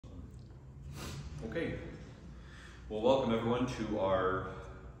Okay, well, welcome everyone to our,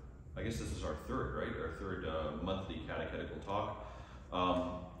 I guess this is our third, right? Our third monthly catechetical talk.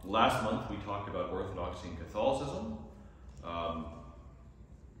 Last month we talked about Orthodoxy and Catholicism,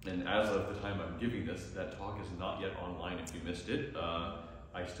 and as of the time I'm giving this, that talk is not yet online if you missed it.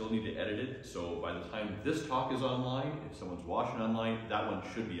 I still need to edit it, so by the time this talk is online, if someone's watching online, that one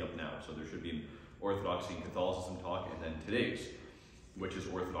should be up now. So there should be an Orthodoxy and Catholicism talk, and then today's, which is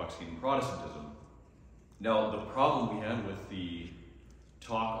Orthodoxy and Protestantism. Now, the problem we had with the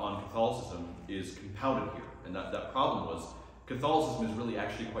talk on Catholicism is compounded here, and that problem was Catholicism is really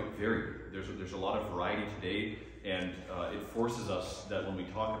actually quite varied. There's a lot of variety today, and it forces us that when we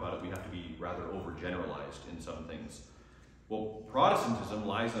talk about it, we have to be rather overgeneralized in some things. Well, Protestantism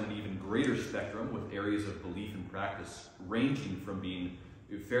lies on an even greater spectrum with areas of belief and practice ranging from being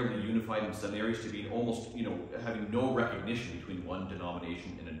fairly unified in some areas to being almost, having no recognition between one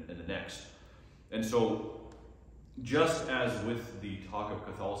denomination and the next. And so, just as with the talk of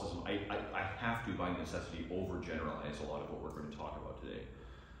Catholicism, I have to, by necessity, overgeneralize a lot of what we're going to talk about today.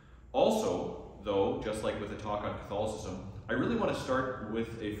 Also, though, just like with the talk on Catholicism, I really want to start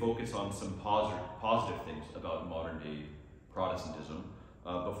with a focus on some positive things about modern-day Protestantism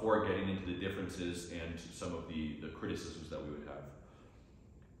before getting into the differences and some of the criticisms that we would have.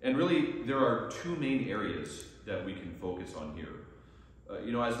 And really, there are two main areas that we can focus on here.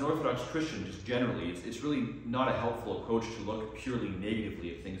 As an Orthodox Christian, just generally, it's really not a helpful approach to look purely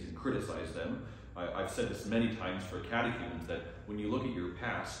negatively at things and criticize them. I've said this many times for catechumens that when you look at your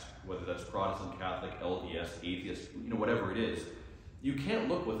past, whether that's Protestant, Catholic, LDS, atheist, whatever it is, you can't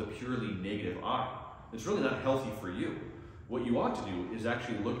look with a purely negative eye. It's really not healthy for you. What you ought to do is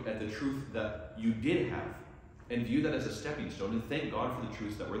actually look at the truth that you did have and view that as a stepping stone and thank God for the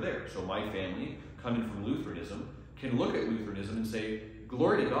truths that were there. So my family, coming from Lutheranism, can look at Lutheranism and say,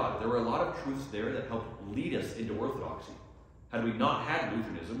 glory to God, there were a lot of truths there that helped lead us into Orthodoxy. Had we not had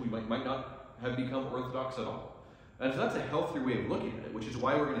Lutheranism, we might not have become Orthodox at all. And so that's a healthier way of looking at it, which is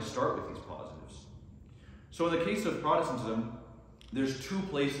why we're going to start with these positives. So in the case of Protestantism, there's two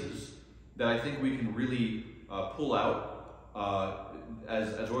places that I think we can really pull out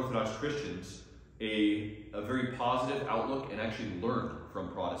as Orthodox Christians a very positive outlook and actually learn from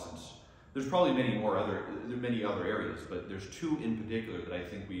Protestants. There's probably many other areas, but there's two in particular that I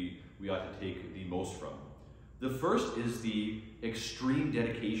think we ought to take the most from. The first is the extreme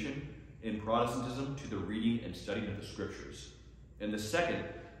dedication in Protestantism to the reading and studying of the Scriptures. And the second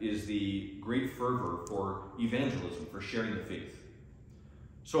is the great fervor for evangelism, for sharing the faith.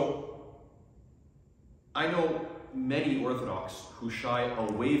 So, I know many Orthodox who shy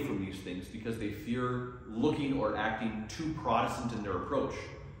away from these things because they fear looking or acting too Protestant in their approach.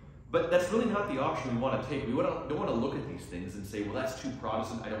 But that's really not the option we want to take. We don't want to look at these things and say, well, that's too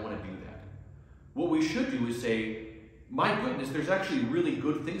Protestant, I don't want to do that. What we should do is say, my goodness, there's actually really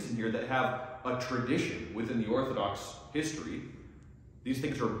good things in here that have a tradition within the Orthodox history. These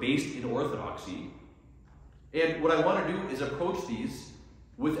things are based in Orthodoxy. And what I want to do is approach these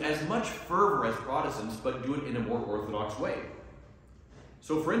with as much fervor as Protestants, but do it in a more Orthodox way.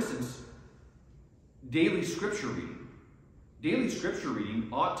 So, for instance, daily scripture reading. Daily scripture reading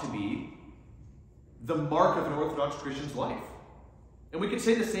ought to be the mark of an Orthodox Christian's life. And we could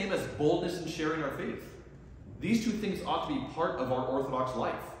say the same as boldness in sharing our faith. These two things ought to be part of our Orthodox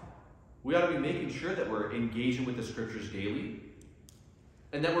life. We ought to be making sure that we're engaging with the Scriptures daily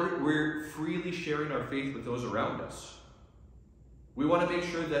and that we're freely sharing our faith with those around us. We want to make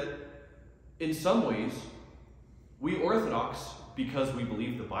sure that in some ways, we Orthodox, because we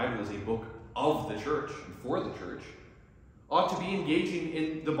believe the Bible is a book of the church and for the church, ought to be engaging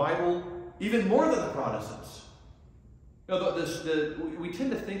in the Bible even more than the Protestants. We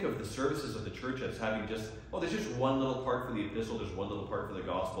tend to think of the services of the church as having there's just one little part for the epistle, there's one little part for the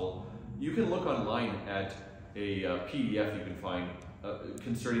gospel. You can look online at a PDF you can find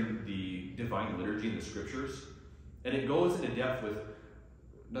concerning the divine liturgy and the scriptures, and it goes into depth with,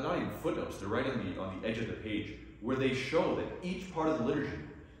 not even footnotes, they're right on the edge of the page, where they show that each part of the liturgy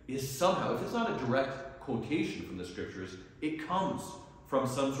is somehow, if it's not a direct quotation from the scriptures, it comes from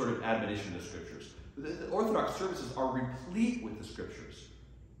some sort of admonition of the scriptures. The Orthodox services are replete with the scriptures.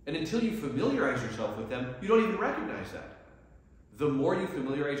 And until you familiarize yourself with them, you don't even recognize that. The more you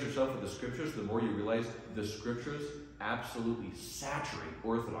familiarize yourself with the scriptures, the more you realize the scriptures absolutely saturate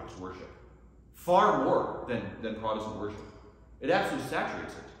Orthodox worship. Far more than Protestant worship. It absolutely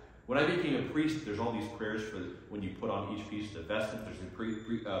saturates it. When I became a priest, there's all these prayers for when you put on each piece of the vestment. There's the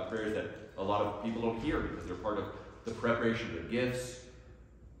prayers that a lot of people don't hear because they're part of the preparation of the gifts.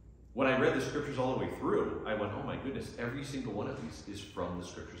 When I read the scriptures all the way through, I went, oh my goodness, every single one of these is from the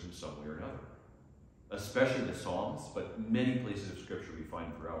scriptures in some way or another. especially the Psalms, but many places of Scripture we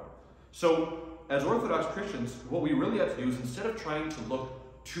find throughout. So, as Orthodox Christians, what we really have to do is, instead of trying to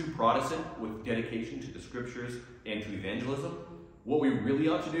look too Protestant with dedication to the Scriptures and to evangelism, what we really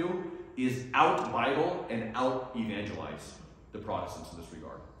ought to do is out-Bible and out-evangelize the Protestants in this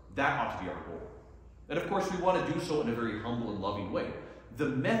regard. That ought to be our goal. And of course, we want to do so in a very humble and loving way. The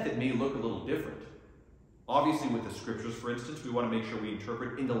method may look a little different. Obviously, with the Scriptures, for instance, we want to make sure we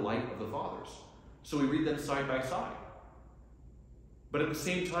interpret in the light of the Fathers. So we read them side by side. But at the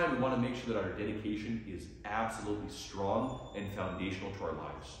same time, we want to make sure that our dedication is absolutely strong and foundational to our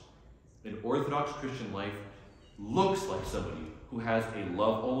lives. An Orthodox Christian life looks like somebody who has a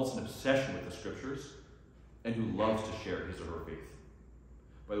love, almost an obsession with the Scriptures, and who loves to share his or her faith.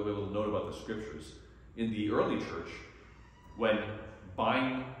 By the way, a little note about the Scriptures. In the early church, when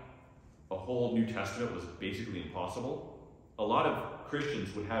buying a whole New Testament was basically impossible, a lot of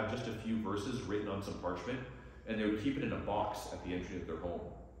Christians would have just a few verses written on some parchment, and they would keep it in a box at the entry of their home.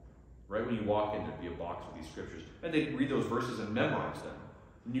 Right when you walk in, there'd be a box with these Scriptures, and they'd read those verses and memorize them.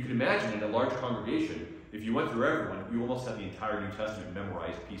 And you can imagine, in a large congregation, if you went through everyone, you almost had the entire New Testament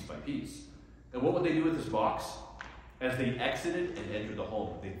memorized piece by piece. And what would they do with this box? As they exited and entered the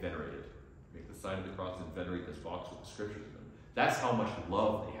home, they'd venerate it. Make the sign of the cross and venerate this box with the Scriptures in them. That's how much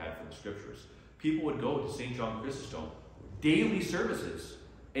love they had for the Scriptures. People would go to St. John Chrysostom, daily services,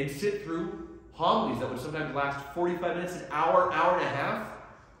 and sit through homilies that would sometimes last 45 minutes, an hour, hour and a half.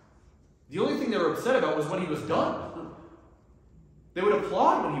 The only thing they were upset about was when he was done. They would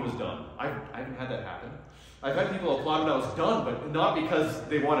applaud when he was done. I haven't had that happen. I've had people applaud when I was done, but not because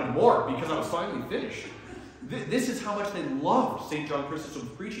they wanted more, because I was finally finished. This is how much they loved St. John Chrysostom's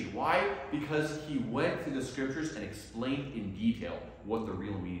preaching. Why? Because he went through the Scriptures and explained in detail what the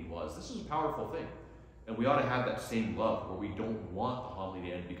real meaning was. This is a powerful thing. And we ought to have that same love where we don't want the homily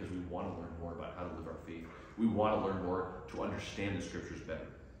to end because we want to learn more about how to live our faith. We want to learn more to understand the Scriptures better.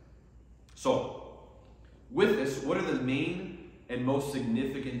 So, with this, what are the main and most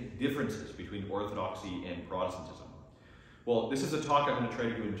significant differences between Orthodoxy and Protestantism? Well, this is a talk I'm going to try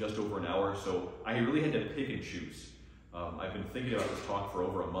to do in just over an hour, so I really had to pick and choose. I've been thinking about this talk for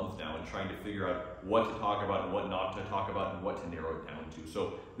over a month now and trying to figure out what to talk about and what not to talk about and what to narrow it down to.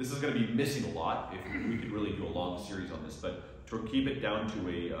 So this is going to be missing a lot if we could really do a long series on this, but to keep it down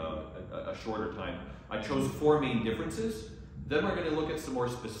to a shorter time, I chose 4 main differences. Then we're going to look at some more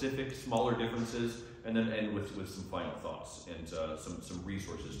specific, smaller differences, and then end with some final thoughts and some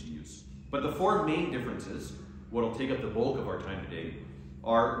resources to use. But the 4 main differences, what will take up the bulk of our time today,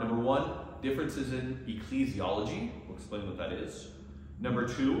 are number 1, differences in ecclesiology. We'll explain what that is. Number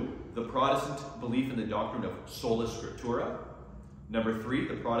 2, the Protestant belief in the doctrine of sola scriptura. Number 3,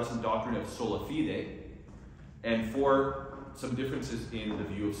 the Protestant doctrine of sola fide. And 4, some differences in the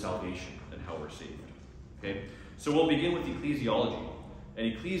view of salvation and how we're saved. Okay? So we'll begin with ecclesiology.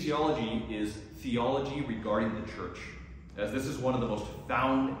 And ecclesiology is theology regarding the church, as this is one of the most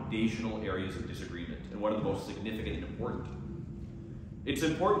foundational areas of disagreement and one of the most significant and important. It's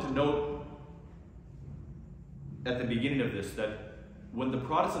important to note at the beginning of this that when the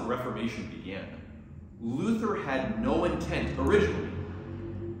Protestant Reformation began, Luther had no intent originally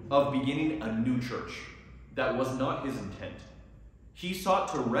of beginning a new church. That was not his intent. He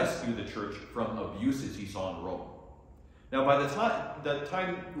sought to rescue the church from abuses he saw in Rome. Now, by the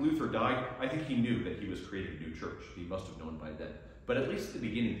time Luther died, I think he knew that he was creating a new church. He must have known by then. But at least at the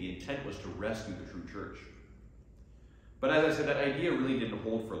beginning, the intent was to rescue the true church. But as I said, that idea really didn't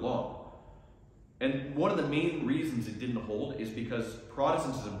hold for long. And one of the main reasons it didn't hold is because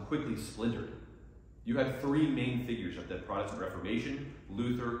Protestantism quickly splintered. You had 3 main figures of the Protestant Reformation,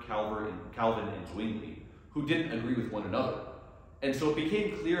 Luther, Calvin, and Zwingli, who didn't agree with one another. And so it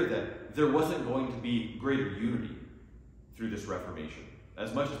became clear that there wasn't going to be greater unity through this Reformation,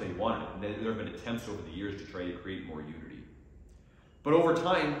 as much as they wanted it. And there have been attempts over the years to try to create more unity. But over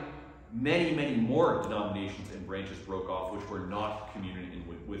time, many, many more denominations and branches broke off, which were not communing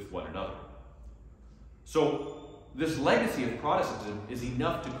with one another. So this legacy of Protestantism is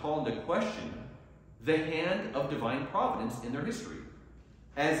enough to call into question the hand of divine providence in their history,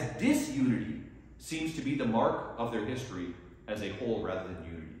 as disunity seems to be the mark of their history as a whole rather than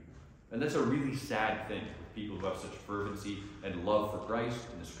unity. And that's a really sad thing with people who have such fervency and love for Christ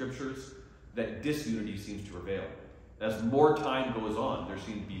and the Scriptures, that disunity seems to prevail. As more time goes on, there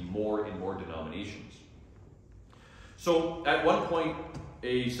seem to be more and more denominations. So at one point,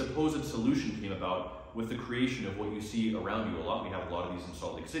 a supposed solution came about with the creation of what you see around you a lot. We have a lot of these in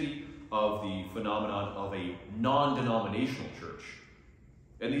Salt Lake City, of the phenomenon of a non-denominational church.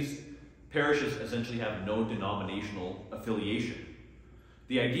 And these parishes essentially have no denominational affiliation.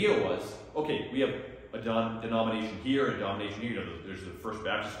 The idea was, okay, we have a denomination here, a denomination here. There's the First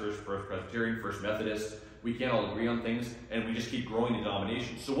Baptist Church, First Presbyterian, First Methodist. We can't all agree on things, and we just keep growing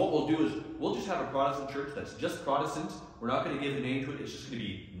denominations. So what we'll do is we'll just have a Protestant church that's just Protestant. We're not going to give a name to it. It's just going to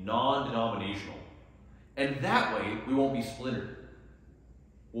be non-denominational. And that way, we won't be splintered.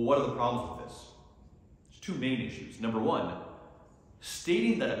 Well, what are the problems with this? There's two main issues. Number one,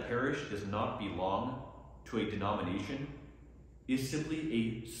 stating that a parish does not belong to a denomination is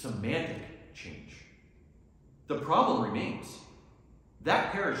simply a semantic change. The problem remains.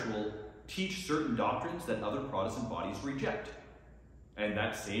 That parish will teach certain doctrines that other Protestant bodies reject. And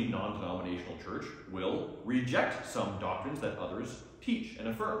that same non-denominational church will reject some doctrines that others teach and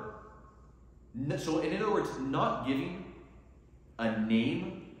affirm. So in other words, not giving a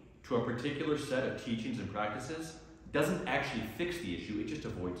name to a particular set of teachings and practices doesn't actually fix the issue, it just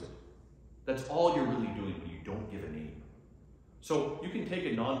avoids it. That's all you're really doing when you don't give a name. So you can take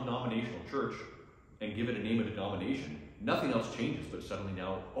a non-denominational church and give it a name of denomination. Nothing else changes, but suddenly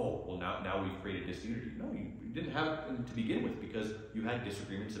now we've created disunity. No, you didn't have it to begin with because you had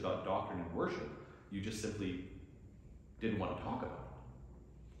disagreements about doctrine and worship. You just simply didn't want to talk about it.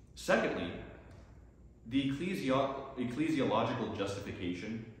 Secondly, the ecclesiological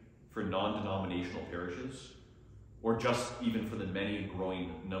justification for non-denominational parishes, or just even for the many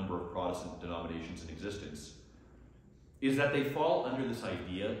growing number of Protestant denominations in existence, is that they fall under this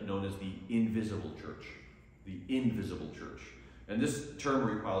idea known as the invisible church. The invisible church. And this term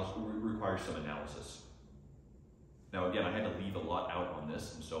requires some analysis. Now again, I had to leave a lot out on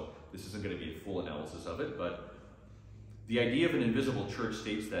this, and so this isn't going to be a full analysis of it, but the idea of an invisible church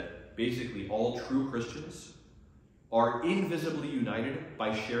states that basically all true Christians are invisibly united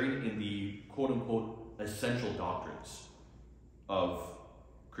by sharing in the quote-unquote essential doctrines of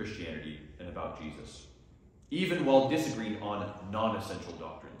Christianity and about Jesus, even while disagreeing on non-essential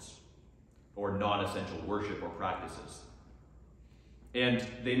doctrines or non-essential worship or practices. And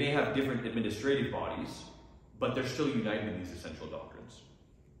they may have different administrative bodies, but they're still united in these essential doctrines.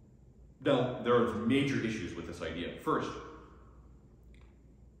 Now, there are major issues with this idea. First,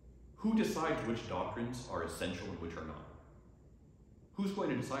 who decides which doctrines are essential and which are not? Who's going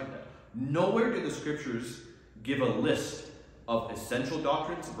to decide that? Nowhere do the scriptures give a list of essential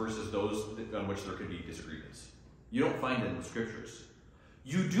doctrines versus those on which there could be disagreements. You don't find it in the scriptures.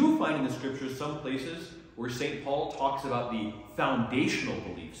 You do find in the scriptures some places where St. Paul talks about the foundational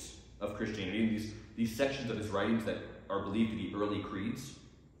beliefs of Christianity, and these sections of his writings that are believed to be early creeds,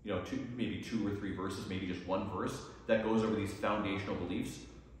 maybe 2 or 3 verses, maybe just 1 verse, that goes over these foundational beliefs.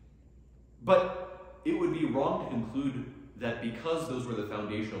 But it would be wrong to conclude that because those were the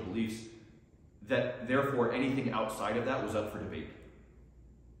foundational beliefs, that therefore anything outside of that was up for debate.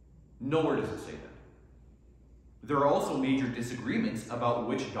 Nowhere does it say that. There are also major disagreements about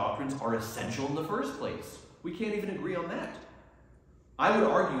which doctrines are essential in the first place. We can't even agree on that. I would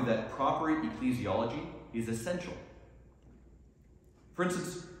argue that proper ecclesiology is essential. For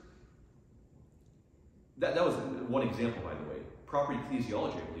instance, that was one example, by the way. Proper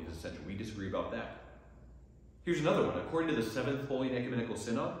ecclesiology, I believe, is essential. We disagree about that. Here's another one. According to the 7th Holy and Ecumenical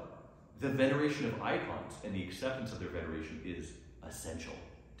Synod, the veneration of icons and the acceptance of their veneration is essential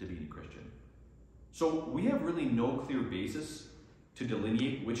to being a Christian. So we have really no clear basis to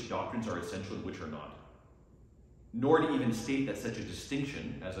delineate which doctrines are essential and which are not, nor to even state that such a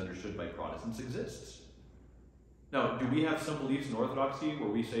distinction, as understood by Protestants, exists. Now, do we have some beliefs in Orthodoxy where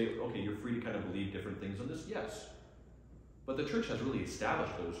we say, okay, you're free to kind of believe different things on this? Yes. But the church has really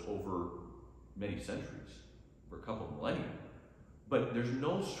established those over many centuries, for a couple of millennia. But there's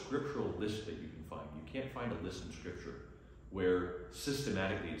no scriptural list that you can find. You can't find a list in Scripture where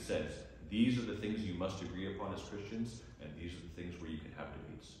systematically it says, these are the things you must agree upon as Christians, and these are the things where you can have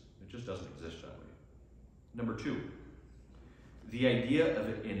debates. It just doesn't exist that way. Number 2, the idea of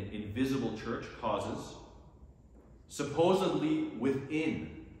an invisible church causes, supposedly within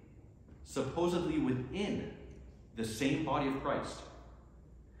the same body of Christ,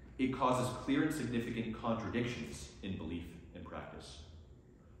 it causes clear and significant contradictions in belief and practice.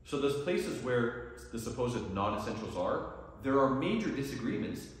 So those places where the supposed non-essentials are, there are major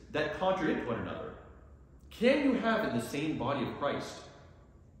disagreements that contradict one another. Can you have in the same body of Christ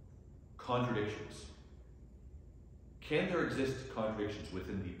contradictions? Can there exist contradictions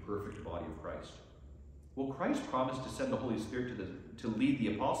within the perfect body of Christ? Well, Christ promised to send the Holy Spirit to lead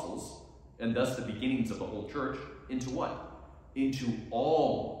the apostles, and thus the beginnings of the whole church, into what? Into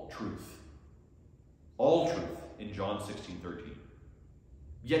all truth. All truth in John 16:13.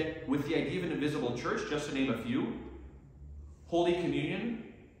 Yet, with the idea of an invisible church, just to name a few, Holy Communion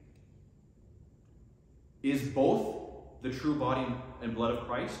is both the true body and blood of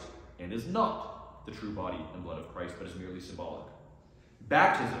Christ and is not. the true body and blood of Christ, but is merely symbolic.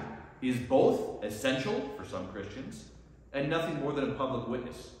 Baptism is both essential for some Christians and nothing more than a public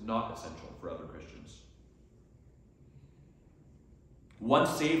witness, not essential for other Christians. Once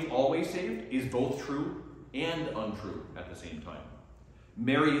saved, always saved is both true and untrue at the same time.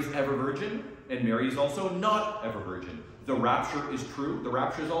 Mary is ever virgin, and Mary is also not ever virgin. The rapture is true. The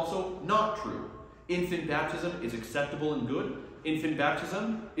rapture is also not true. Infant baptism is acceptable and good. Infant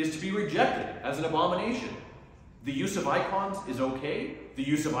baptism is to be rejected as an abomination. The use of icons is okay. The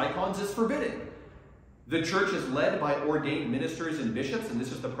use of icons is forbidden. The church is led by ordained ministers and bishops, and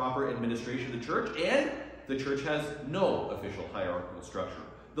this is the proper administration of the church, and the church has no official hierarchical structure.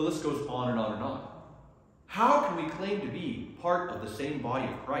 The list goes on and on and on. How can we claim to be part of the same body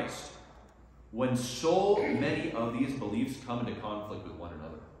of Christ when so many of these beliefs come into conflict with one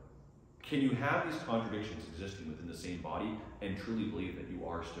another? Can you have these contradictions existing within the same body and truly believe that you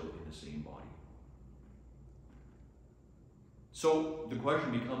are still in the same body? So the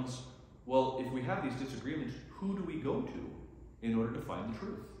question becomes, well, if we have these disagreements, who do we go to in order to find the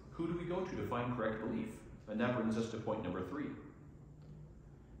truth? Who do we go to find correct belief? And that brings us to point number 3.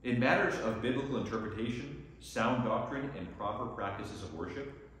 In matters of biblical interpretation, sound doctrine, and proper practices of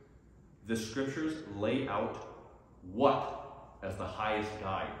worship, the scriptures lay out what as the highest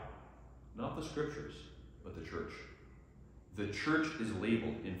guide? Not the scriptures, but the church. The church is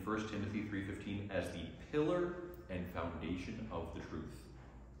labeled in 1 Timothy 3:15 as the pillar and foundation of the truth.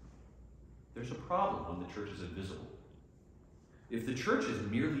 There's a problem when the church is invisible. If the church is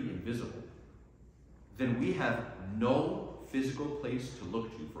merely invisible, then we have no physical place to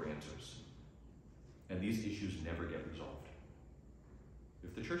look to for answers. And these issues never get resolved.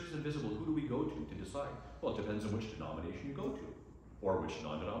 If the church is invisible, who do we go to decide? Well, it depends on which denomination you go to, or which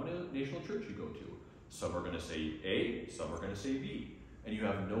non-denominational church you go to. Some are going to say A, some are going to say B, and you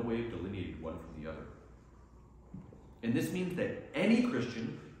have no way of delineating one from the other. And this means that any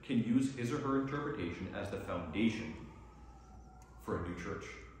Christian can use his or her interpretation as the foundation for a new church.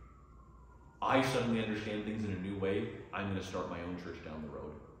 I suddenly understand things in a new way. I'm going to start my own church down the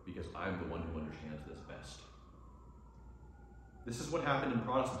road because I'm the one who understands this best. This is what happened in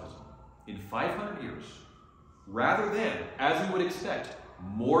Protestantism. In 500 years, rather than, as we would expect,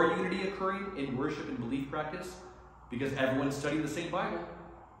 more unity occurring in worship and belief practice, because everyone's studying the same Bible,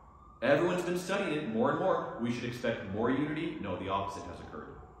 everyone's been studying it more and more, we should expect more unity. No, the opposite has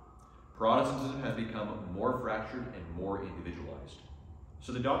occurred. Protestantism has become more fractured and more individualized.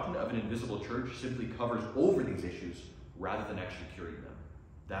 So the doctrine of an invisible church simply covers over these issues rather than actually curing them.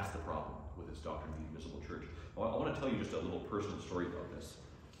 That's the problem with this doctrine of the invisible church. I want to tell you just a little personal story about this.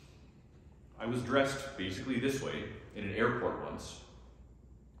 I was dressed basically this way in an airport once,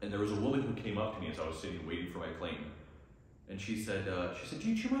 and there was a woman who came up to me as I was sitting waiting for my plane. And she said, do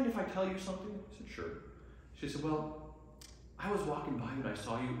you mind if I tell you something? I said, sure. She said, well, I was walking by you and I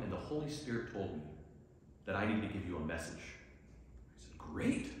saw you, and the Holy Spirit told me that I need to give you a message. I said,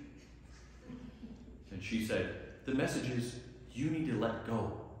 great. And she said, the message is you need to let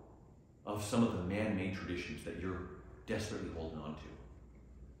go of some of the man-made traditions that you're desperately holding on to.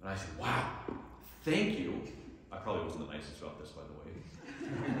 And I said, wow, thank you. I probably wasn't the nicest about this, by the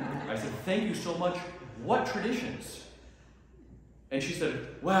way. I said, thank you so much. What traditions? And she said,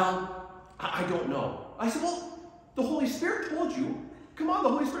 well, I don't know. I said, well, the Holy Spirit told you. Come on, the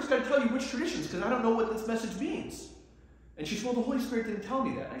Holy Spirit's got to tell you which traditions, because I don't know what this message means. And she said, well, the Holy Spirit didn't tell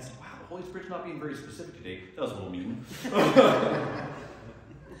me that. And I said, wow, the Holy Spirit's not being very specific today. That was a little mean.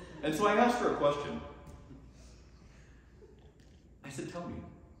 And so I asked her a question. I said, tell me,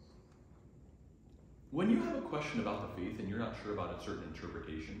 when you have a question about the faith and you're not sure about a certain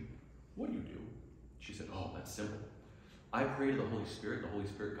interpretation, what do you do? She said, oh, that's simple. I pray to the Holy Spirit, the Holy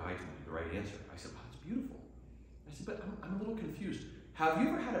Spirit guides me to the right answer. I said, wow, that's beautiful. I said, but I'm a little confused. Have you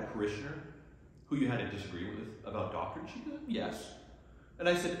ever had a parishioner who you had a disagreement with about doctrine? She said, yes. And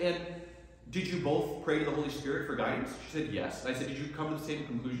I said, and did you both pray to the Holy Spirit for guidance? She said, yes. And I said, did you come to the same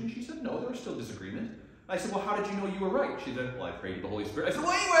conclusion? She said, no, there was still disagreement. I said, well, how did you know you were right? She said, well, I prayed to the Holy Spirit. I said,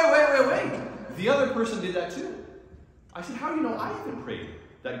 wait. The other person did that too. I said, how do you know I haven't prayed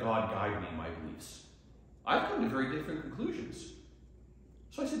that God guide me in my beliefs? I've come to very different conclusions.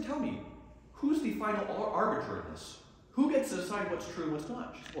 So I said, tell me, who's the final arbiter in this? Who gets to decide what's true and what's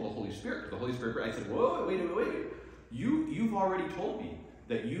not? She said, well, the Holy Spirit. The Holy Spirit. I said, whoa, wait. You've already told me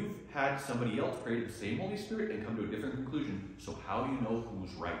that you've had somebody else pray to the same Holy Spirit and come to a different conclusion. So how do you know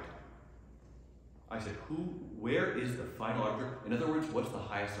who's right? I said, where is the final arbiter? In other words, what's the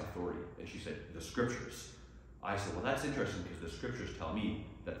highest authority? And she said, the scriptures. I said, well, that's interesting because the scriptures tell me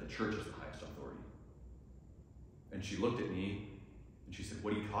that the church is the highest authority. And she looked at me and she said,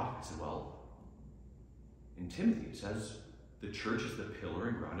 what are you talking? I said, well, In Timothy, it says, the church is the pillar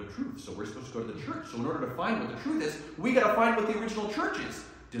and ground of truth. So we're supposed to go to the church. So in order to find what the truth is, we got to find what the original church is.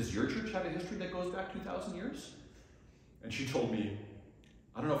 Does your church have a history that goes back 2,000 years? And she told me,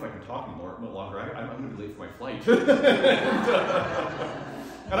 I don't know if I can talk anymore, no longer. I'm going to be late for my flight.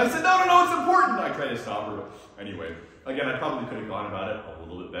 And I said, no, it's important. I tried to stop her, but anyway. Again, I probably could have gone about it a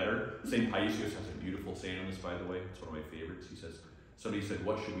little bit better. St. Paisius has a beautiful saying on this, by the way. It's one of my favorites. He says, somebody said,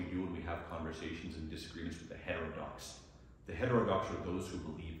 what should we do when we have conversations and disagreements with the heterodox? The heterodox are those who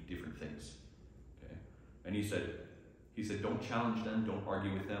believe different things. Okay? And he said, don't challenge them, don't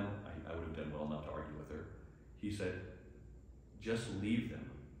argue with them. I would have done well not to argue with her. He said, just leave them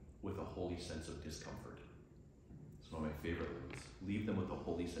with a holy sense of discomfort. It's one of my favorite words. Leave them with a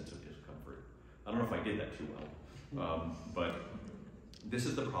holy sense of discomfort. I don't know if I did that too well. But this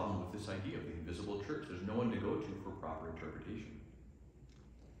is the problem with this idea of the invisible church. There's no one to go to for proper interpretation.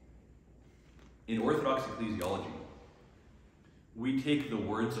 In Orthodox ecclesiology, we take the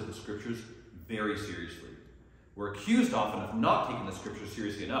words of the scriptures very seriously. We're accused often of not taking the scriptures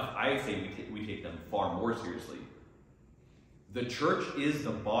seriously enough. I say we take them far more seriously. The church is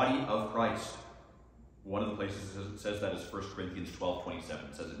the body of Christ. One of the places it says that is 1 Corinthians 12:27.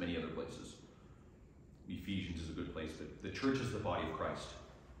 It says it many other places. Ephesians is a good place, but the church is the body of Christ.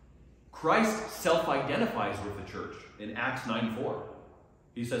 Christ self-identifies with the church in Acts 9:4.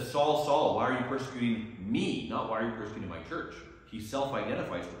 He says, Saul, Saul, why are you persecuting me? Not why are you persecuting my church? He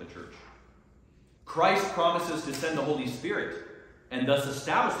self-identifies with the church. Christ promises to send the Holy Spirit and thus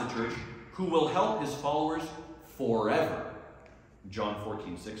establish the church who will help his followers forever. John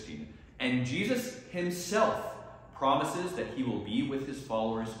 14:16. And Jesus himself promises that he will be with his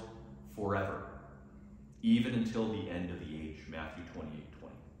followers forever, even until the end of the age. Matthew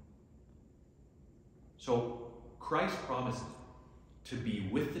 28:20. So Christ promises to be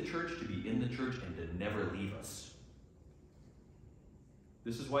with the church, to be in the church, and to never leave us.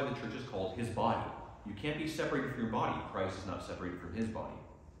 This is why the church is called his body. You can't be separated from your body. Christ is not separated from his body.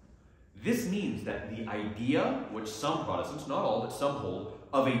 This means that the idea, which some Protestants, not all, but some hold,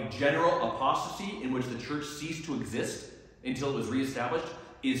 of a general apostasy in which the church ceased to exist until it was reestablished,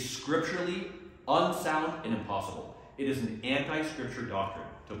 is scripturally unsound and impossible. It is an anti-scripture doctrine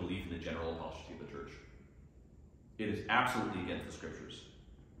to believe in the general apostasy of the church. It is absolutely against the scriptures.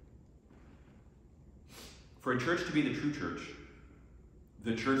 For a church to be the true church,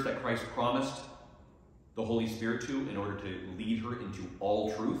 the church that Christ promised the Holy Spirit to in order to lead her into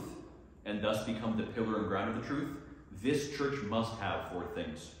all truth and thus become the pillar and ground of the truth, this church must have four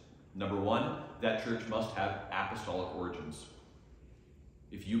things. Number one, that church must have apostolic origins.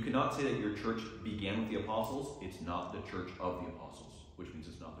 If you cannot say that your church began with the apostles, it's not the church of the apostles, which means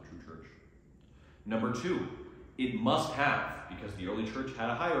it's not the true church. Number two, it must have, because the early church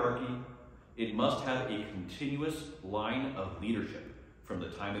had a hierarchy, it must have a continuous line of leadership from the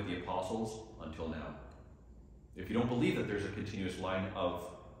time of the apostles until now. If you don't believe that there's a continuous line of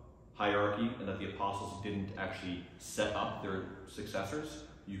hierarchy and that the apostles didn't actually set up their successors,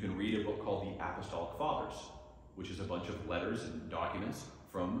 you can read a book called the Apostolic Fathers, which is a bunch of letters and documents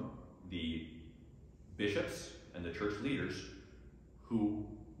from the bishops and the church leaders who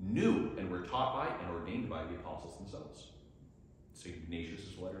knew and were taught by and ordained by the apostles themselves. St.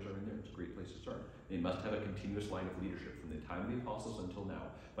 Ignatius' letters are in there. It's a great place to start. They must have a continuous line of leadership from the time of the apostles until now.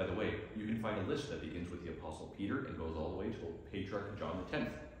 By the way, you can find a list that begins with the Apostle Peter and goes all the way to Patriarch John X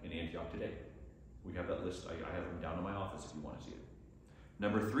in Antioch today. We have that list. I have them down in my office if you want to see it.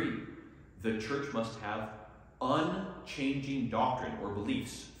 Number three, the church must have unchanging doctrine or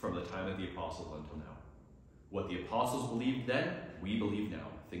beliefs from the time of the apostles until now. What the apostles believed then, we believe now.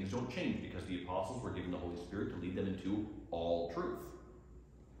 Things don't change because the apostles were given the Holy Spirit to lead them into all truth.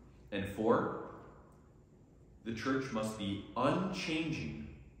 And four, the church must be unchanging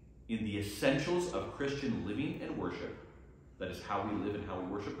in the essentials of Christian living and worship. That is how we live and how we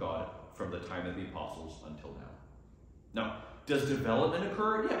worship God from the time of the apostles until now. Now, does development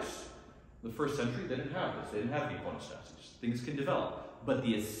occur? Yes. The first century, they didn't have this. They didn't have the iconostasis. Things can develop. But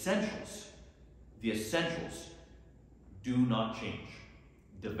the essentials do not change.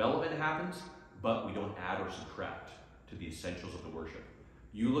 Development happens, but we don't add or subtract to the essentials of the worship.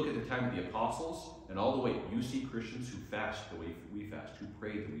 You look at the time of the apostles, and all the way, you see Christians who fast the way we fast, who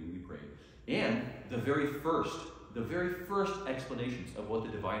pray the way we pray. And the very first explanations of what the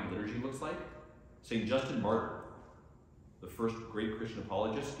divine liturgy looks like, St. Justin Martyr, the first great Christian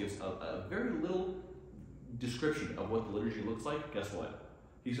apologist, gives a very little description of what the liturgy looks like. Guess what?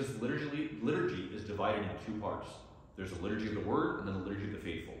 He says liturgy is divided into two parts. There's the liturgy of the Word and then the liturgy of the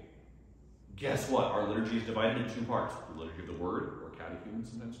faithful. Guess what? Our liturgy is divided into two parts. The liturgy of the Word, or catechumen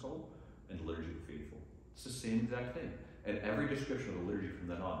sometimes called, and the liturgy of the faithful. It's the same exact thing. And every description of the liturgy from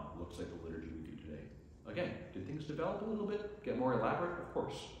then on looks like the liturgy we do today. Again, did things develop a little bit, get more elaborate? Of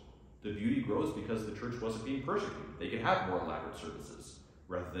course. The beauty grows because the church wasn't being persecuted. They could have more elaborate services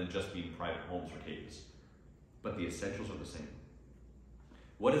rather than just being private homes for caves. But the essentials are the same.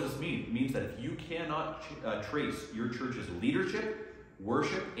 What does this mean? It means that if you cannot trace your church's leadership,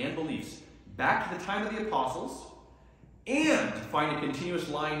 worship, and beliefs back to the time of the apostles, and find a continuous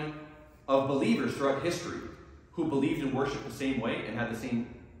line of believers throughout history who believed and worshiped the same way and had the same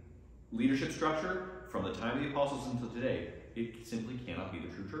leadership structure from the time of the apostles until today, it simply cannot be the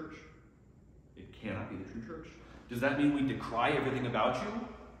true church. It cannot be the true church. Does that mean we decry everything about you?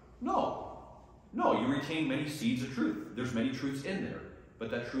 No. No, you retain many seeds of truth. There's many truths in there,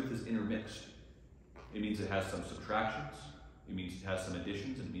 but that truth is intermixed. It means it has some subtractions, it means it has some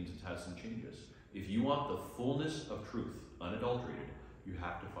additions, and it means it has some changes. If you want the fullness of truth, unadulterated, you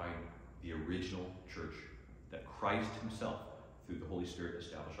have to find the original church that Christ himself, through the Holy Spirit,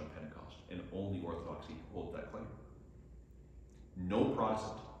 established on Pentecost. And only Orthodoxy holds that claim. No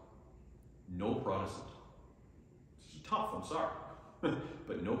Protestant. This is tough, I'm sorry.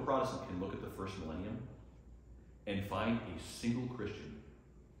 But no Protestant can look at the first millennium and find a single Christian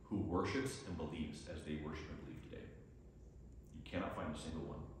who worships and believes as they worship and believe today. You cannot find a single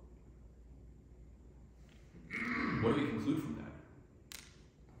one. What do we conclude from that?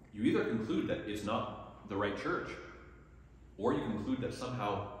 You either conclude that it's not the right church, or you conclude that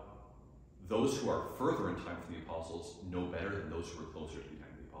somehow those who are further in time from the apostles know better than those who are closer to the time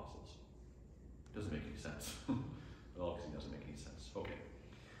of the apostles. It doesn't make any sense. It obviously doesn't make any sense. Okay,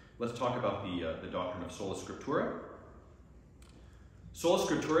 let's talk about the doctrine of sola scriptura. Sola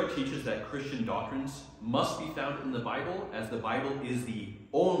scriptura teaches that Christian doctrines must be found in the Bible, as the Bible is the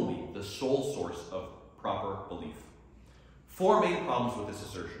sole source of proper belief. Four main problems with this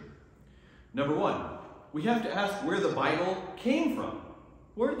assertion. Number one, we have to ask where the Bible came from.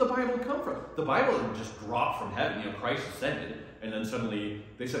 Where did the Bible come from? The Bible didn't just drop from heaven. Christ ascended, and then suddenly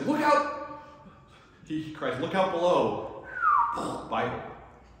they said, look out! Christ, look out below. Bible.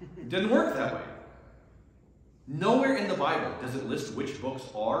 It didn't work that way. Nowhere in the Bible does it list which books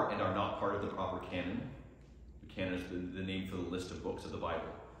are and are not part of the proper canon. The canon is the name for the list of books of the Bible.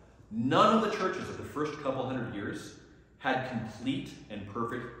 None of the churches of the first couple hundred years had complete and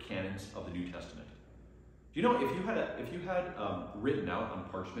perfect canons of the New Testament. Do you know, if you had written out on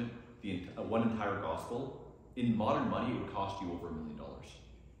parchment one entire gospel, in modern money it would cost you over $1 million.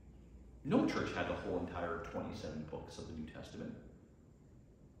 No church had the whole entire 27 books of the New Testament.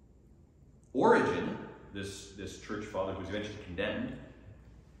 Origen, this church father who was eventually condemned,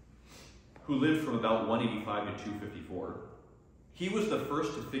 who lived from about 185 to 254, he was the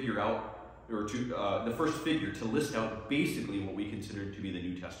first to figure out, the first figure to list out basically what we consider to be the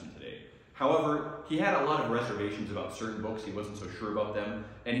New Testament today. However, he had a lot of reservations about certain books. He wasn't so sure about them,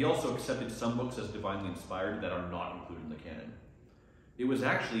 and he also accepted some books as divinely inspired that are not included in the canon. It was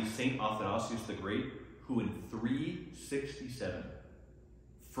actually St. Athanasius the Great who in 367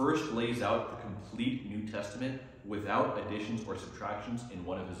 first lays out the complete New Testament without additions or subtractions in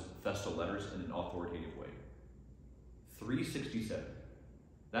one of his Festal letters in an authoritative way. 367.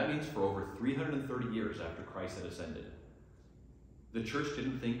 That means for over 330 years after Christ had ascended, the church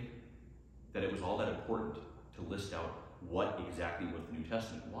didn't think that it was all that important to list out what exactly was the New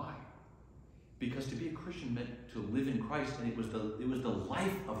Testament. Why? Because to be a Christian meant to live in Christ, and it was the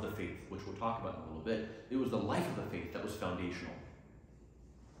life of the faith, which we'll talk about in a little bit. It was the life of the faith that was foundational.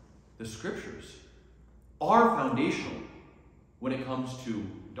 The scriptures are foundational when it comes to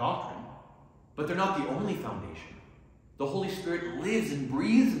doctrine, but they're not the only foundation. The Holy Spirit lives and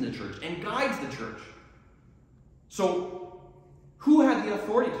breathes in the church and guides the church. So, who had the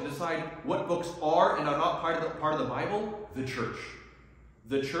authority to decide what books are and are not part of the Bible? The church.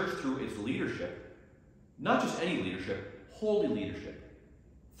 The church, through its leadership, not just any leadership, holy leadership,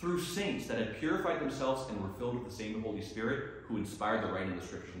 through saints that had purified themselves and were filled with the same Holy Spirit who inspired the writing of the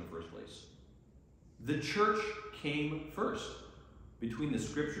scriptures in the first place. The church came first. Between the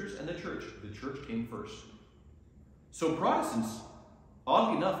scriptures and the church came first. So Protestants,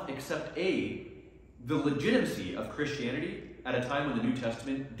 oddly enough, accept the legitimacy of Christianity at a time when the New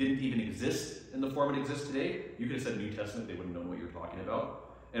Testament didn't even exist in the form it exists today. You could have said New Testament, they wouldn't know what you're talking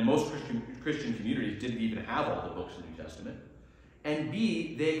about. And most Christian communities didn't even have all the books in the New Testament. And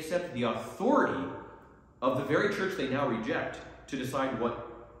B, they accept the authority of the very church they now reject to decide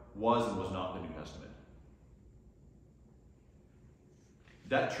what was and was not the New Testament.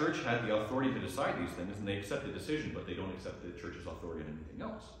 That church had the authority to decide these things, and they accept the decision, but they don't accept the church's authority on anything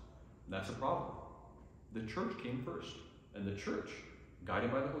else. And that's a problem. The church came first, and the church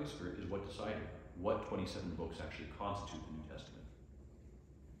guided by the Holy Spirit, is what decided what 27 books actually constitute the New Testament.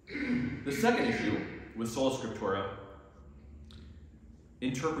 The second issue with sola scriptura,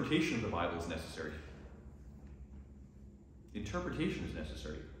 interpretation of the Bible is necessary. Interpretation is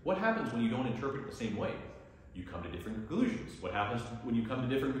necessary. What happens when you don't interpret it the same way? You come to different conclusions. What happens when you come to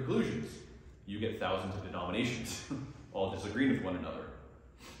different conclusions? You get thousands of denominations all disagreeing with one another.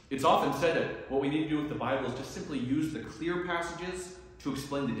 It's often said that what we need to do with the Bible is just simply use the clear passages to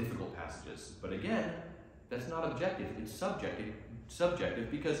explain the difficult passages. But again, that's not objective. It's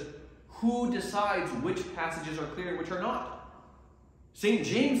subjective because who decides which passages are clear and which are not? St.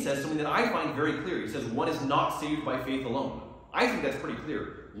 James says something that I find very clear. He says one is not saved by faith alone. I think that's pretty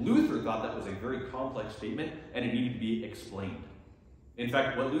clear. Luther thought that was a very complex statement and it needed to be explained. In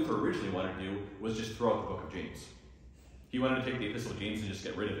fact, what Luther originally wanted to do was just throw out the book of James. He wanted to take the epistle of James and just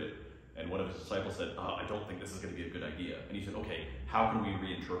get rid of it. And one of his disciples said, I don't think this is going to be a good idea. And he said, okay, how can we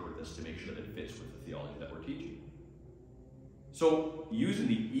reinterpret this to make sure that it fits with the theology that we're teaching? So using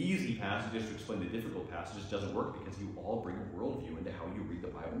the easy passages to explain the difficult passages doesn't work because you all bring a worldview into how you read the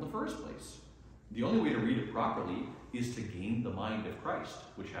Bible in the first place. The only way to read it properly is to gain the mind of Christ,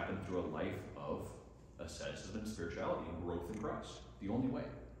 which happened through a life of asceticism and spirituality and growth in Christ. The only way.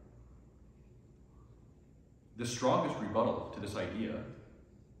 The strongest rebuttal to this idea,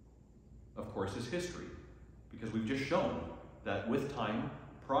 of course, is history, because we've just shown that with time,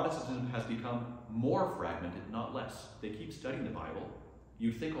 Protestantism has become more fragmented, not less. They keep studying the Bible.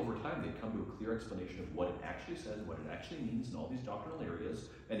 You'd think over time they'd come to a clear explanation of what it actually says, what it actually means in all these doctrinal areas,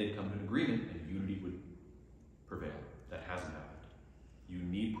 and they'd come to an agreement and unity would prevail. That hasn't happened. You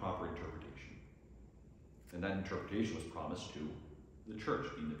need proper interpretation. And that interpretation was promised to the church,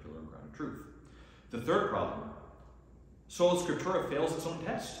 being the pillar and ground of truth. The third problem, sola scriptura fails its own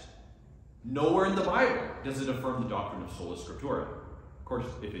test. Nowhere in the Bible does it affirm the doctrine of sola scriptura. Of course,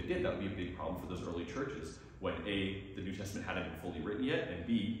 if it did, that would be a big problem for those early churches, when A, the New Testament hadn't been fully written yet, and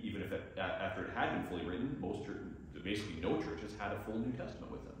B, even if after it had been fully written, most churches, basically no churches, had a full New Testament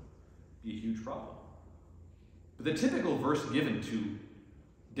with them. It'd be a huge problem. But the typical verse given to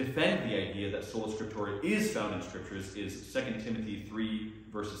defend the idea that sola scriptura is found in scriptures is 2 Timothy 3,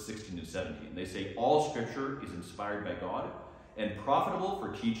 verses 16 and 17. They say, all scripture is inspired by God and profitable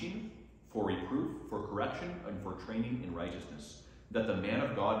for teaching, for reproof, for correction, and for training in righteousness, that the man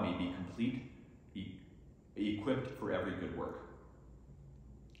of God may be complete, equipped for every good work.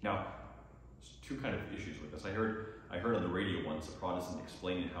 Now, there's two kind of issues with this. I heard on the radio once a Protestant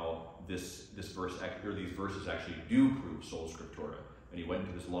explaining how this verse, or these verses actually do prove sola scriptura, and he went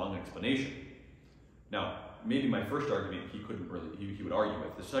into this long explanation. Now, maybe my first argument he would argue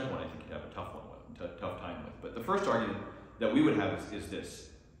with. The second one I think he'd have a tough time with. But the first argument that we would have is this.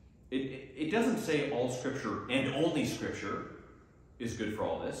 It doesn't say all scripture and only scripture is good for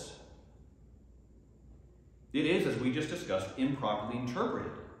all this. It is, as we just discussed, improperly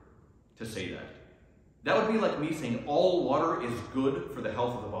interpreted to say that. That would be like me saying all water is good for the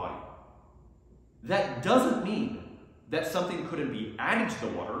health of the body. That doesn't mean that something couldn't be added to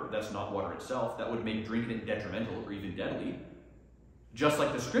the water that's not water itself that would make drinking it detrimental or even deadly, just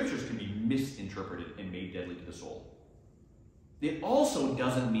like the scriptures can be misinterpreted and made deadly to the soul. It also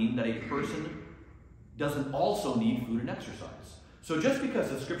doesn't mean that a person doesn't also need food and exercise. So just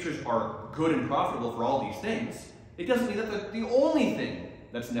because the scriptures are good and profitable for all these things, it doesn't mean that they're the only thing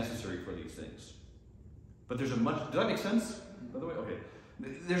that's necessary for these things. But there's a much, does that make sense? By the way, okay.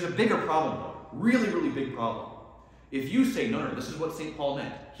 There's a bigger problem though, really, really big problem. If you say, no, this is what St. Paul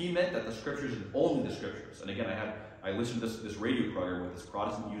meant. He meant that the scriptures and only the scriptures. And again, I listened to this radio program where this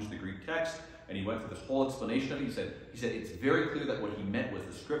Protestant used the Greek text, and he went through this whole explanation of it. He said it's very clear that what he meant was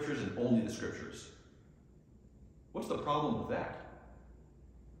the scriptures and only the scriptures. What's the problem with that?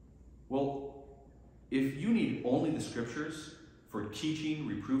 Well, if you need only the scriptures for teaching,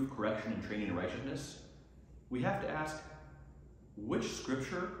 reproof, correction, and training in righteousness, we have to ask, which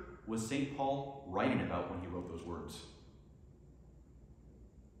scripture was St. Paul writing about when he wrote those words?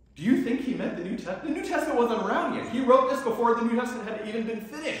 Do you think he meant the New Testament? The New Testament wasn't around yet. He wrote this before the New Testament had even been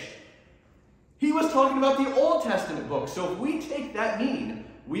finished. He was talking about the Old Testament book. So if we take that meaning,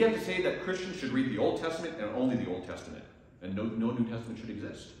 we have to say that Christians should read the Old Testament and only the Old Testament. And no New Testament should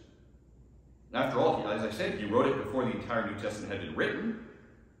exist. After all, as I said, he wrote it before the entire New Testament had been written.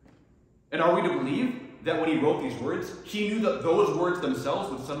 And are we to believe that when he wrote these words, he knew that those words themselves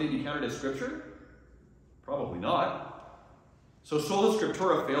would someday be counted as scripture? Probably not. So sola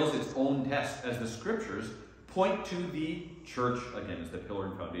scriptura fails its own test, as the scriptures point to the church, again, as the pillar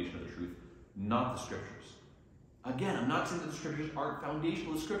and foundation of the truth, not the scriptures. Again, I'm not saying that the scriptures aren't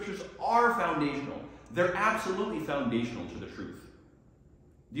foundational. The scriptures are foundational. They're absolutely foundational to the truth.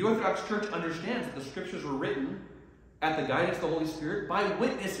 The Orthodox Church understands that the Scriptures were written at the guidance of the Holy Spirit by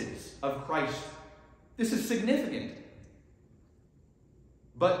witnesses of Christ. This is significant.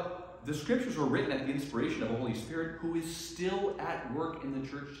 But the Scriptures were written at the inspiration of the Holy Spirit, who is still at work in the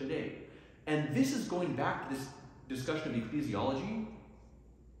church today. And this is going back to this discussion of ecclesiology.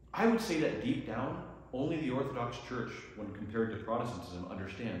 I would say that deep down, only the Orthodox Church, when compared to Protestantism,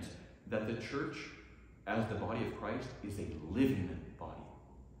 understands that the church, as the body of Christ, is a living body.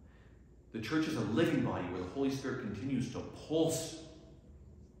 The church is a living body where the Holy Spirit continues to pulse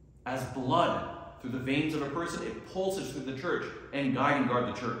as blood through the veins of a person. It pulses through the church and guide and guard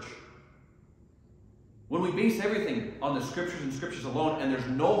the church. When we base everything on the Scriptures and Scriptures alone, and there's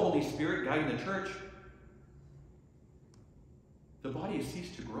no Holy Spirit guiding the church, the body has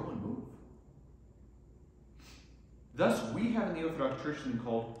ceased to grow and move. Thus, we have in the Orthodox Church something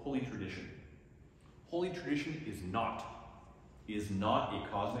called Holy Tradition. Holy Tradition is not a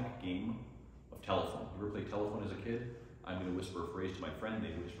cosmic game of telephone. You ever play telephone as a kid? I'm going to whisper a phrase to my friend, they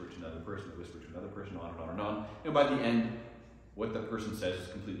whisper it to another person, they whisper it to another person, on and on and on. And by the end, what the person says is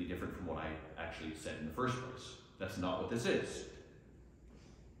completely different from what I actually said in the first place. That's not what this is.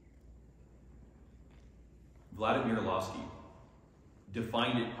 Vladimir Lasky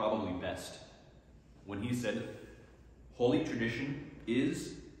defined it probably best when he said, Holy Tradition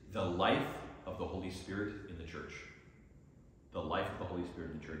is the life of the Holy Spirit in the church. The life of the Holy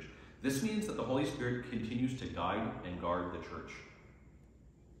Spirit in the church. This means that the Holy Spirit continues to guide and guard the church.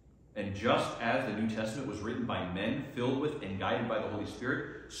 And just as the New Testament was written by men filled with and guided by the Holy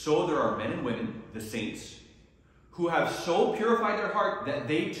Spirit, so there are men and women, the saints, who have so purified their heart that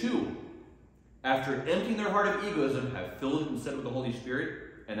they too, after emptying their heart of egoism, have filled it instead with the Holy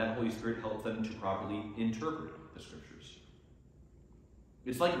Spirit, and that Holy Spirit helps them to properly interpret the Scriptures.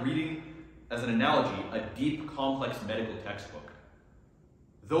 It's like reading, as an analogy, a deep, complex medical textbook.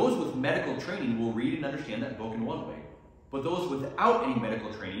 Those with medical training will read and understand that book in one way, but those without any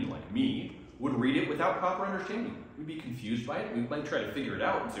medical training, like me, would read it without proper understanding. We'd be confused by it. We might try to figure it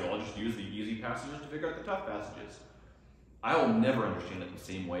out and say, well, I'll just use the easy passages to figure out the tough passages. I will never understand it the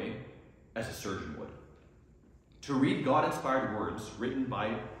same way as a surgeon would. To read God-inspired words written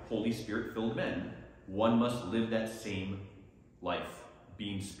by Holy Spirit-filled men, one must live that same life,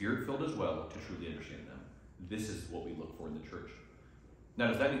 being Spirit-filled as well to truly understand them. This is what we look for in the church. Now,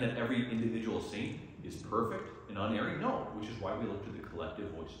 does that mean that every individual saint is perfect and unerring? No, which is why we look to the collective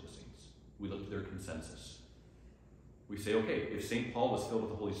voice of the saints. We look to their consensus. We say, okay, if St. Paul was filled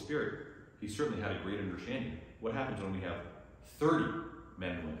with the Holy Spirit, he certainly had a great understanding. What happens when we have 30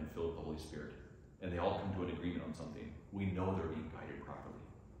 men and women filled with the Holy Spirit, and they all come to an agreement on something? We know they're being guided properly.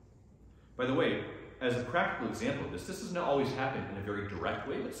 By the way, as a practical example of this doesn't always happen in a very direct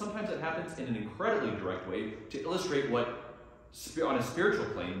way, but sometimes it happens in an incredibly direct way to illustrate what, on a spiritual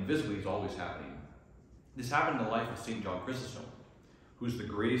plane, visibly is always happening. This happened in the life of St. John Chrysostom, who's the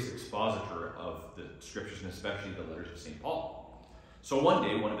greatest expositor of the Scriptures, and especially the letters of St. Paul. So one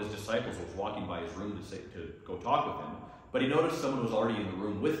day, one of his disciples was walking by his room to go talk with him, but he noticed someone was already in the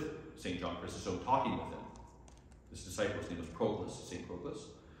room with St. John Chrysostom talking with him. This disciple's name was Proclus, St. Proclus.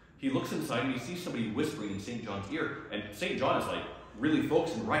 He looks inside and he sees somebody whispering in St. John's ear, and St. John is like really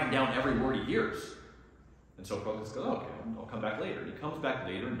focused and writing down every word he hears. And so Proclus goes, okay, I'll come back later. And he comes back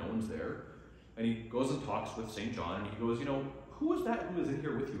later and no one's there. And he goes and talks with St. John, and he goes, who was that who was in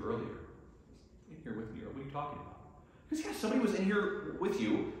here with you earlier? In here with me, what are you talking about? Because yeah, somebody was in here with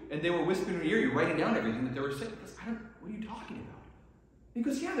you, and they were whispering in your ear, you're writing down everything that they were saying. Because what are you talking about? And he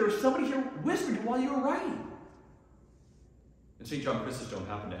goes, yeah, there was somebody here whispering while you were writing. And St. John Chrysostom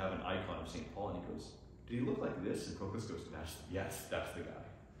happened to have an icon of St. Paul, and he goes, did he look like this? And Proclus goes, yes, that's the guy.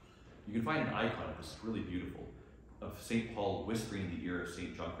 You can find an icon of this, really beautiful, of St. Paul whispering in the ear of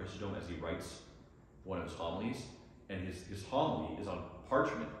St. John Chrysostom as he writes one of his homilies. And his homily is on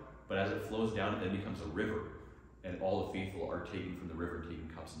parchment, but as it flows down, it then becomes a river. And all the faithful are taking from the river,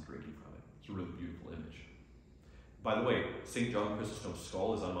 taking cups and drinking from it. It's a really beautiful image. By the way, St. John Chrysostom's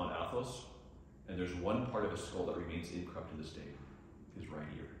skull is on Mount Athos, and there's one part of his skull that remains incorrupt to this day, his right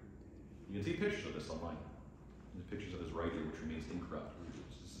ear. You can see pictures of this online. There's pictures of his right ear, which remains incorrupt.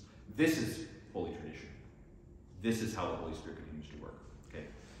 This is Holy Tradition. This is how the Holy Spirit continues to work. Okay.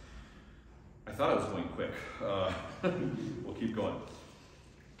 I thought I was going quick. We'll keep going.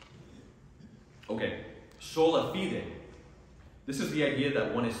 Okay. Sola fide. This is the idea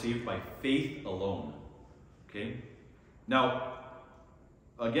that one is saved by faith alone. Okay. Now,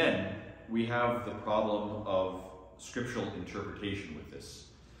 again, we have the problem of scriptural interpretation with this.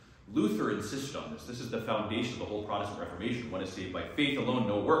 Luther insisted on this. This is the foundation of the whole Protestant Reformation. One is saved by faith alone,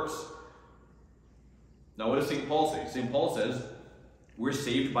 no works. Now, what does St. Paul say? St. Paul says, We're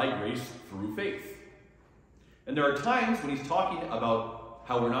saved by grace through faith. And there are times when he's talking about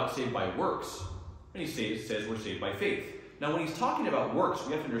how we're not saved by works, and he says we're saved by faith. Now, when he's talking about works,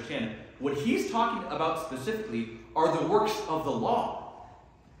 we have to understand what he's talking about specifically are the works of the law.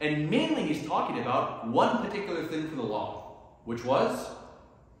 And mainly he's talking about one particular thing for the law, which was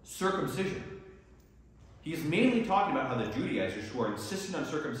circumcision. He's mainly talking about how the Judaizers who are insisting on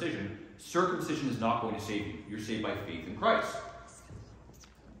circumcision is not going to save you. You're saved by faith in Christ.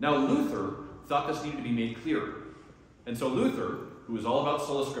 Now, Luther thought this needed to be made clearer. And so Luther, who was all about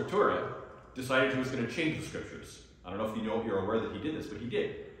sola scriptura, decided he was going to change the scriptures. I don't know if you're aware that he did this, but he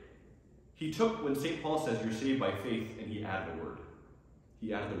did. He took, when St. Paul says you're saved by faith, and he added a word.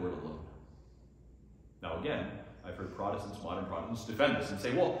 He added the word alone. Now again, I've heard modern Protestants defend this and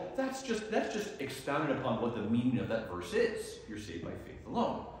say, well, that's just expounded upon what the meaning of that verse is. You're saved by faith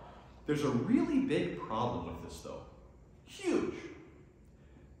alone. There's a really big problem with this, though. Huge.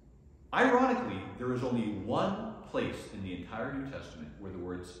 Ironically, there is only one place in the entire New Testament where the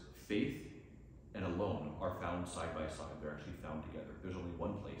words faith and alone are found side by side. They're actually found together. There's only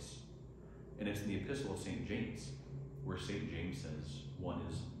one place. And it's in the Epistle of St. James, where St. James says one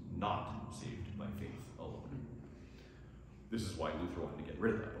is not saved by faith alone. This is why Luther wanted to get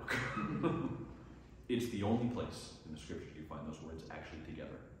rid of that book. It's the only place in the scriptures you find those words actually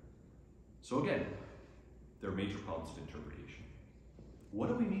together. So again, there are major problems of interpretation. What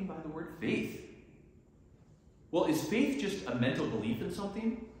do we mean by the word faith? Well, is faith just a mental belief in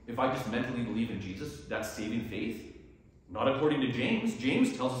something? If I just mentally believe in Jesus, that's saving faith? Not according to James.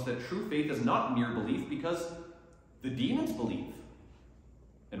 James tells us that true faith is not mere belief because the demons believe.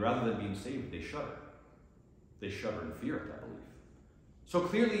 And rather than being saved, they shudder. They shudder in fear at that belief. So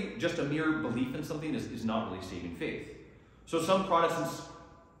clearly, just a mere belief in something is not really saving faith. So some Protestants,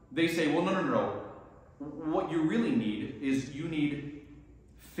 they say, well, no. What you really need is you need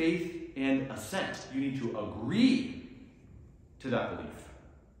faith and assent. You need to agree to that belief.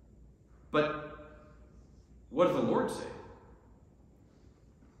 But what does the Lord say?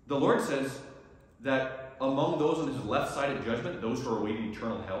 The Lord says that among those on his left side of judgment, those who are awaiting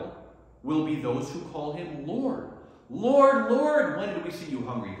eternal hell, will be those who call him Lord. Lord, Lord, when did we see you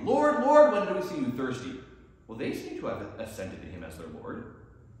hungry? Lord, Lord, when did we see you thirsty? Well, they seem to have assented to him as their Lord.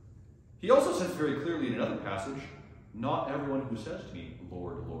 He also says very clearly in another passage, not everyone who says to me,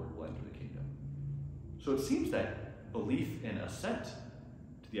 Lord, Lord, will enter the kingdom. So it seems that belief and assent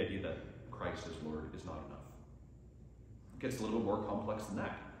to the idea that Christ is Lord is not enough. It gets a little bit more complex than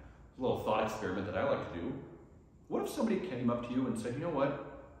that. It's a little thought experiment that I like to do. What if somebody came up to you and said, you know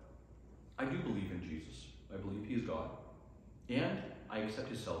what? I do believe in Jesus. I believe he is God. And I accept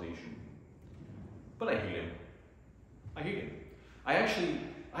his salvation. But I hate him. I hate him. I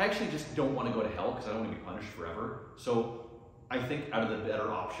actually just don't want to go to hell because I don't want to be punished forever. So I think out of the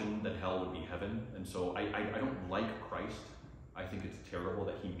better option than hell would be heaven. And so I don't like Christ. I think it's terrible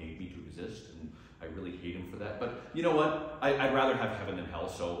that he made me to exist, and I really hate him for that. But you know what? I'd rather have heaven than hell,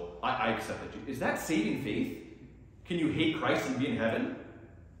 so I accept that. Is that saving faith? Can you hate Christ and be in heaven?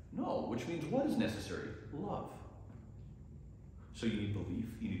 No, which means what is necessary? Love. So you need belief,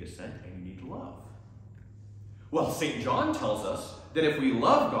 you need assent, and you need love. Well, St. John tells us that if we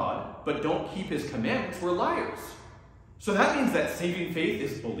love God but don't keep his commandments, we're liars. So that means that saving faith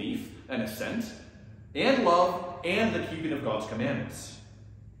is belief and assent, and love, and the keeping of God's commandments.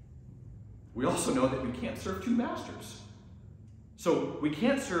 We also know that we can't serve two masters. So we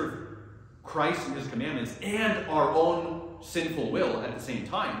can't serve Christ and his commandments and our own sinful will at the same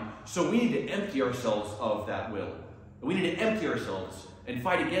time. So we need to empty ourselves of that will. We need to empty ourselves and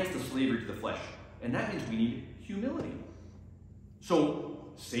fight against the slavery to the flesh. And that means we need humility.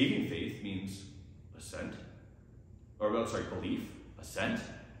 So saving faith means belief, assent,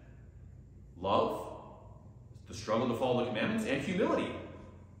 love, the struggle to follow the commandments, and humility.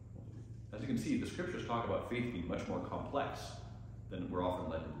 As you can see, the scriptures talk about faith being much more complex than we're often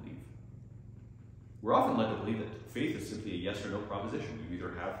led to believe. We're often led to believe that faith is simply a yes or no proposition. You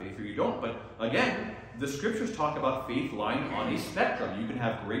either have faith or you don't. But again, the scriptures talk about faith lying on a spectrum. You can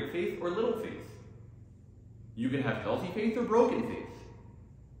have great faith or little faith. You can have healthy faith or broken faith.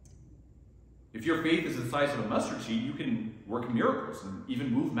 If your faith is the size of a mustard seed, you can work miracles and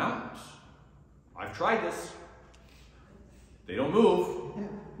even move mountains. I've tried this. They don't move.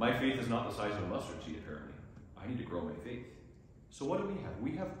 My faith is not the size of a mustard seed, apparently. I need to grow my faith. So what do we have?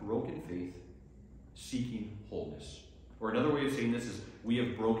 We have broken faith seeking wholeness. Or another way of saying this is we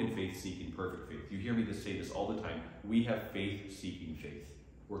have broken faith seeking perfect faith. You hear me say this all the time. We have faith seeking faith.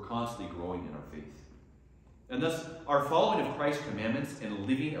 We're constantly growing in our faith. And thus, our following of Christ's commandments and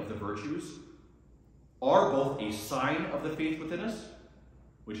living of the virtues are both a sign of the faith within us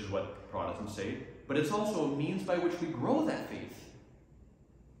which is what Protestants say, but it's also a means by which we grow that faith.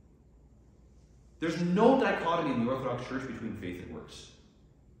 There's no dichotomy in the Orthodox Church between faith and works.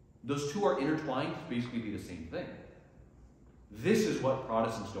 Those two are intertwined to basically be the same thing. This is what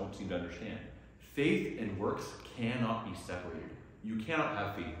Protestants don't seem to understand. Faith and works cannot be separated. You cannot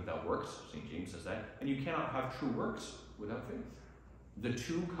have faith without works, St. James says that, and you cannot have true works without faith. The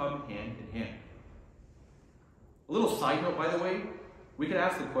two come hand in hand. A little side note, by the way, we could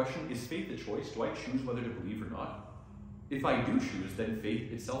ask the question, is faith a choice? Do I choose whether to believe or not? If I do choose, then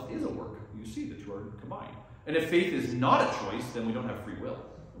faith itself is a work. You see, the two are combined. And if faith is not a choice, then we don't have free will,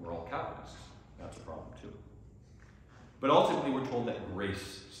 and we're all Calvinists. That's a problem too. But ultimately, we're told that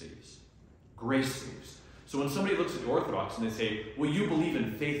grace saves. Grace saves. So when somebody looks at the Orthodox and they say, well, you believe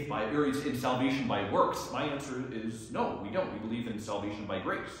in faith or in salvation by works, my answer is no, we don't. We believe in salvation by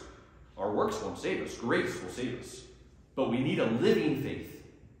grace. Our works won't save us. Grace will save us. But we need a living faith.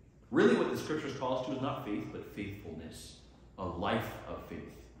 Really what the Scriptures call us to is not faith, but faithfulness. A life of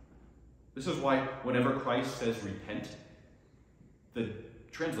faith. This is why whenever Christ says repent, the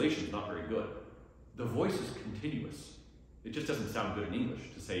translation is not very good. The voice is continuous. It just doesn't sound good in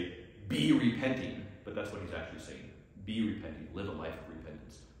English to say, be repenting, but that's what he's actually saying. Be repenting. Live a life of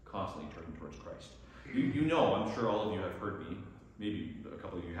repentance. Constantly turning towards Christ. You know, I'm sure all of you have heard me, maybe a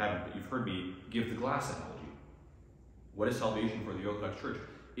couple of you haven't, but you've heard me give the glass analogy. What is salvation for the Orthodox Church?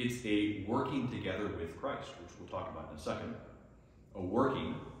 It's a working together with Christ, which we'll talk about in a second. A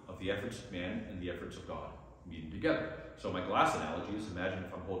working of the efforts of man and the efforts of God meeting together. So my glass analogy is, imagine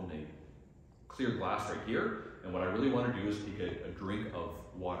if I'm holding a clear glass right here, and what I really want to do is take a drink of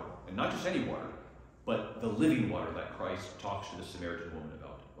water. And not just any water, but the living water that Christ talks to the Samaritan woman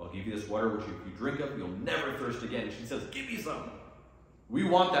about. I'll give you this water, which if you drink of, you'll never thirst again. She says, give me some. We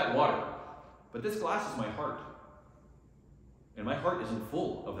want that water. But this glass is my heart. And my heart isn't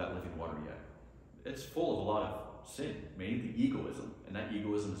full of that living water yet. It's full of a lot of sin, mainly egoism. And that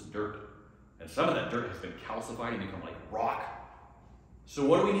egoism is dirt. And some of that dirt has been calcified and become like rock. So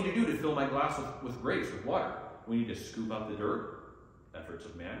what do we need to do to fill my glass with grace, with water? We need to scoop out the dirt, efforts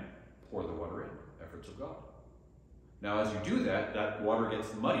of man, pour the water in, efforts of God. Now, as you do that, that water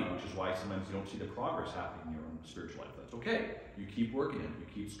gets muddy, which is why sometimes you don't see the progress happening in your own spiritual life. That's okay. You keep working it. You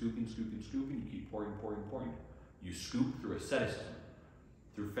keep scooping, scooping, scooping. You keep pouring, pouring, pouring. You scoop through asceticism,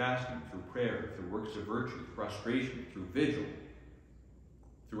 through fasting, through prayer, through works of virtue, frustration, through vigil,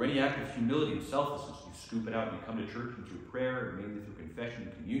 through any act of humility and selflessness. You scoop it out and you come to church, and through prayer, and mainly through confession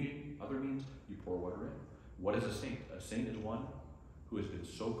and communion, other means, you pour water in. What is a saint? A saint is one who has been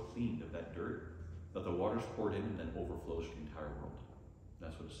so cleaned of that dirt that the water's poured in and then overflows to the entire world.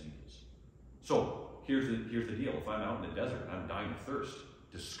 That's what a saint is. So, here's the deal. If I'm out in the desert and I'm dying of thirst,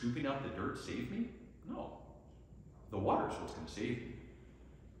 does scooping out the dirt save me? No. The water is what's going to save me.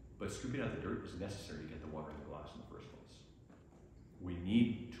 But scooping out the dirt is necessary to get the water in the glass in the first place. We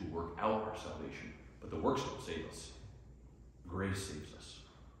need to work out our salvation, but the works don't save us. Grace saves us.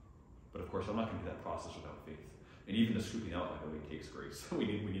 But of course, I'm not going to do that process without faith. And even the scooping out, by the way, takes grace. We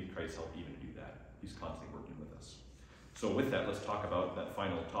need Christ's help even to do that. He's constantly working with us. So with that, let's talk about that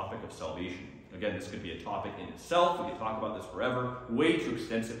final topic of salvation. Again, this could be a topic in itself. We could talk about this forever. Way too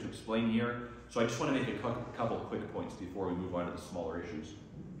extensive to explain here. So I just want to make a couple of quick points before we move on to the smaller issues.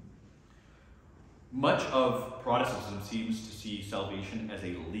 Much of Protestantism seems to see salvation as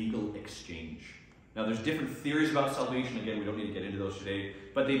a legal exchange. Now, there's different theories about salvation. Again, we don't need to get into those today.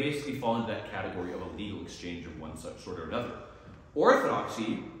 But they basically fall into that category of a legal exchange of one sort or another.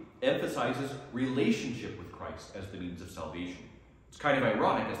 Orthodoxy emphasizes relationship with Christ as the means of salvation. It's kind of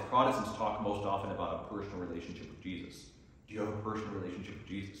ironic, as Protestants talk most often about a personal relationship with Jesus. Do you have a personal relationship with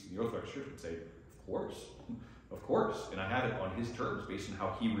Jesus? And the Orthodox Church would say, of course. Of course. And I have it on his terms, based on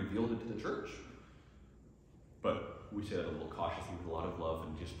how he revealed it to the church. But we say that a little cautiously with a lot of love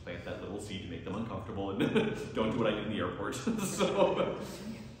and just plant that little seed to make them uncomfortable and don't do what I did in the airport. So,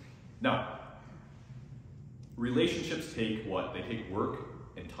 now, relationships take what? They take work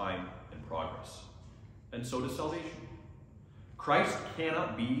and time and progress. And so does salvation. Christ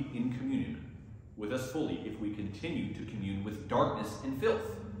cannot be in communion with us fully if we continue to commune with darkness and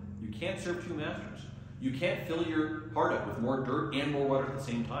filth. You can't serve two masters. You can't fill your heart up with more dirt and more water at the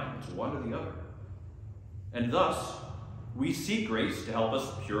same time. It's one or the other. And thus, we seek grace to help us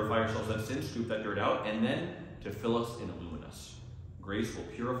purify ourselves of sin, scoop that dirt out, and then to fill us and illumine us. Grace will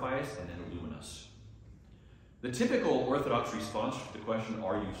purify us and then illumine us. The typical Orthodox response to the question,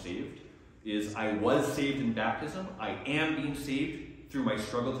 are you saved? Is, I was saved in baptism, I am being saved through my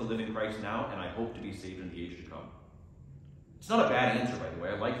struggle to live in Christ now, and I hope to be saved in the age to come. It's not a bad answer, by the way.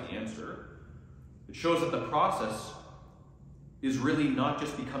 I like the answer. It shows that the process is really not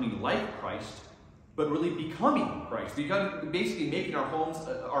just becoming like Christ, but really becoming Christ. Basically making our homes,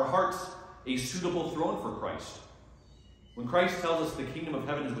 our hearts, a suitable throne for Christ. When Christ tells us the kingdom of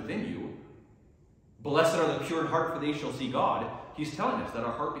heaven is within you, blessed are the pure in heart, for they shall see God, he's telling us that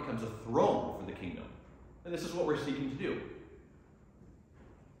our heart becomes a throne for the kingdom. And this is what we're seeking to do.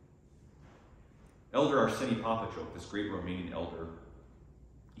 Elder Arseni Papachok, this great Romanian elder,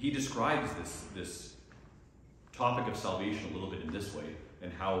 he describes this topic of salvation a little bit in this way,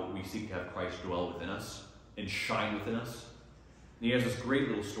 and how we seek to have Christ dwell within us and shine within us. And he has this great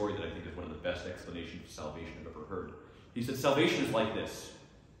little story that I think is one of the best explanations of salvation I've ever heard. He said, salvation is like this.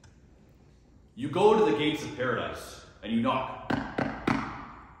 You go to the gates of paradise, and you knock.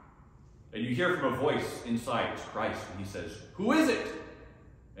 And you hear from a voice inside, it's Christ, and he says, who is it?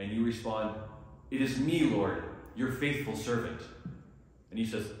 And you respond, it is me, Lord, your faithful servant. And he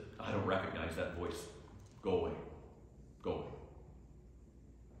says, I don't recognize that voice. Go away. Go away.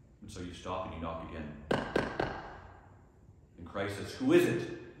 And so you stop and you knock again. And Christ says, who is it?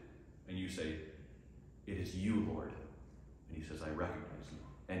 And you say, it is you, Lord. And he says, I recognize you.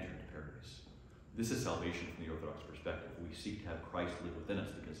 Enter into paradise. This is salvation from the Orthodox perspective. We seek to have Christ live within us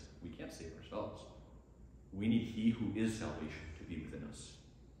because we can't save ourselves. We need he who is salvation to be within us.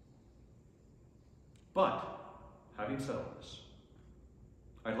 But, having said all this,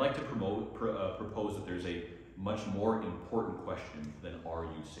 I'd like to propose that there's a much more important question than are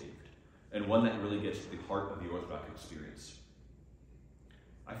you saved? And one that really gets to the heart of the Orthodox experience.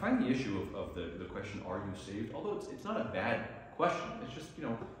 I find the issue of the question, are you saved? Although it's not a bad question. It's just,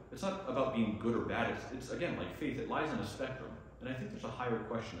 it's not about being good or bad. It's again, like faith, it lies on a spectrum. And I think there's a higher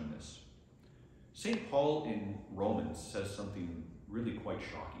question than this. St. Paul in Romans says something really quite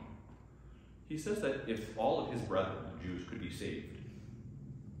shocking. He says that if all of his brethren, the Jews, could be saved,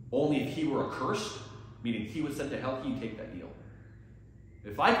 only if he were accursed, meaning he was sent to hell, he'd take that deal.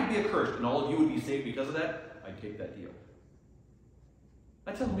 If I could be accursed and all of you would be saved because of that, I'd take that deal.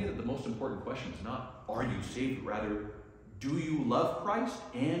 That tells me that the most important question is not, are you saved? Rather, do you love Christ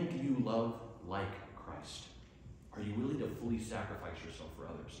and do you love like Christ? Are you willing to fully sacrifice yourself for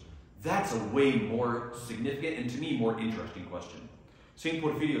others? That's a way more significant and to me more interesting question. St.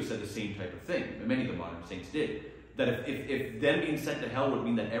 Porphyrio said the same type of thing, and many of the modern saints did. That if them being sent to hell would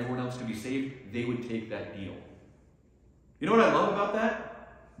mean that everyone else could be saved, they would take that deal. You know what I love about that?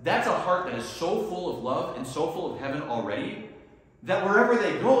 That's a heart that is so full of love and so full of heaven already, that wherever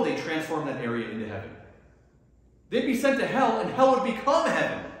they go, they transform that area into heaven. They'd be sent to hell, and hell would become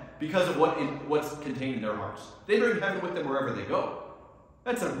heaven because of what's contained in their hearts. They bring heaven with them wherever they go.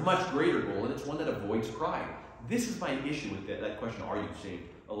 That's a much greater goal, and it's one that avoids pride. This is my issue with that question, are you saved?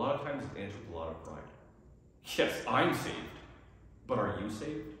 A lot of times it's answered with a lot of pride. Yes, I'm saved. But are you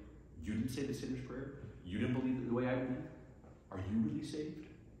saved? You didn't say the sinner's prayer? You didn't believe it the way I believe? Are you really saved?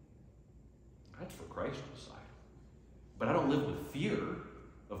 That's for Christ to decide. But I don't live with fear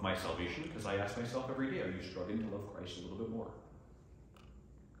of my salvation because I ask myself every day, are you struggling to love Christ a little bit more?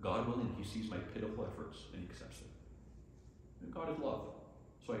 God willing, he sees my pitiful efforts and he accepts them. And God is love,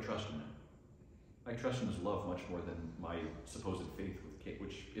 so I trust in him. I trust in his love much more than my supposed faith,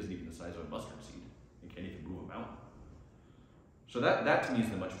 which isn't even the size of a mustard seed and can't even move a mountain. So that to me is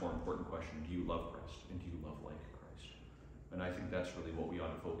the much more important question. Do you love Christ and do you love like Christ? And I think that's really what we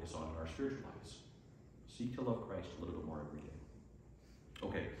ought to focus on in our spiritual lives. Seek to love Christ a little bit more every day.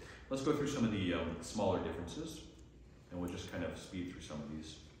 Okay, let's go through some of the smaller differences, and we'll just kind of speed through some of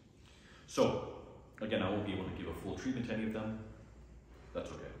these. So, again, I won't be able to give a full treatment to any of them. That's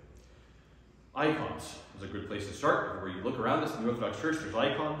okay. Icons is a good place to start. Where you look around us in the Orthodox Church, there's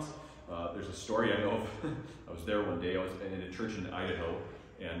icons. There's a story I know of. I was there one day. I was in a church in Idaho,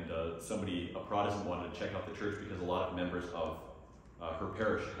 and a Protestant, wanted to check out the church because a lot of members of her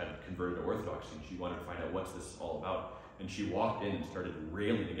parish had converted to Orthodoxy, and she wanted to find out what's this all about. And she walked in and started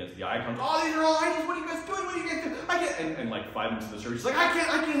railing against the icons. Oh, these are all idols. What are you guys doing? What are you guys doing? I can't. And like 5 minutes into the service, she's like, I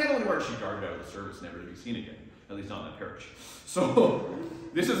can't handle anymore. She darted out of the service, never to be seen again. At least not in that parish. So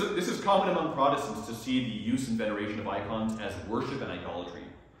this is common among Protestants to see the use and veneration of icons as worship and idolatry.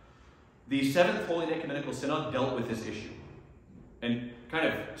 The Seventh Holy Ecumenical Synod dealt with this issue. And kind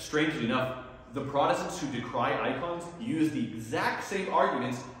of strangely enough, the Protestants who decry icons use the exact same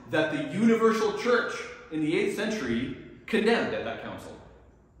arguments that the Universal Church in the 8th century condemned at that council.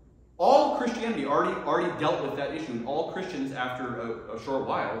 All Christianity already dealt with that issue, and all Christians, after a short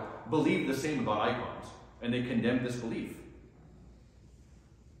while, believed the same about icons, and they condemned this belief.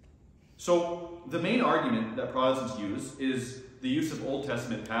 So the main argument that Protestants use is the use of Old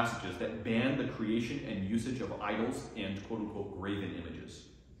Testament passages that ban the creation and usage of idols and quote-unquote graven images.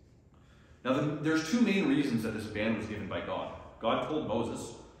 Now, there's two main reasons that this ban was given by God. God told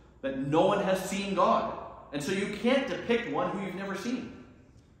Moses that no one has seen God. And so you can't depict one who you've never seen.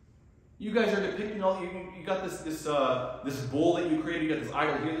 You guys are depicting you got this bull that you created, you got this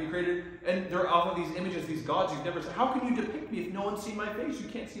idol here that you created, and they're off of these images, these gods you've never seen. How can you depict me if no one's seen my face? You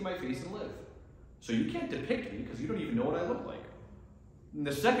can't see my face and live. So you can't depict me because you don't even know what I look like. And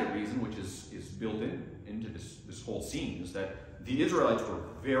the second reason, which is built into this whole scene, is that the Israelites were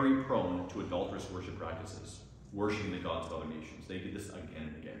very prone to adulterous worship practices, worshiping the gods of other nations. They did this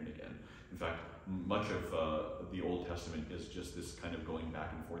again and again and again. In fact, much of the Old Testament is just this kind of going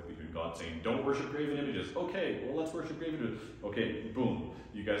back and forth between God saying, don't worship graven images. Okay, well, let's worship graven images. Okay, boom,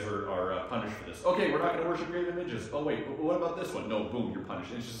 you guys are punished for this. Okay, we're not going to worship graven images. Oh, wait, but what about this one? No, boom, you're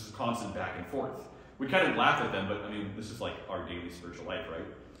punished. And it's just a constant back and forth. We kind of laugh at them, but I mean, this is like our daily spiritual life, right?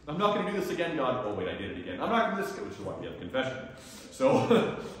 I'm not going to do this again, God. Oh, wait, I did it again. I'm not going to do this, which is why we have confession.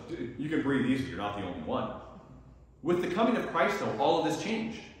 So you can breathe easy. You're not the only one. With the coming of Christ, though, all of this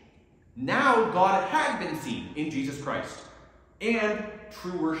changed. Now God had been seen in Jesus Christ, and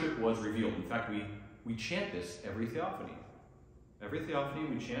true worship was revealed. In fact, we chant this every theophany. Every theophany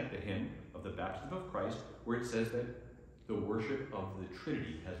we chant the hymn of the baptism of Christ, where it says that the worship of the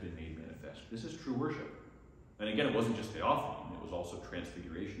Trinity has been made manifest. This is true worship. And again, it wasn't just theophany, it was also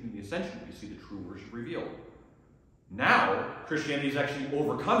transfiguration and the ascension. We see the true worship revealed. Now, Christianity is actually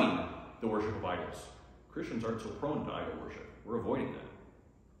overcoming the worship of idols. Christians aren't so prone to idol worship. We're avoiding that.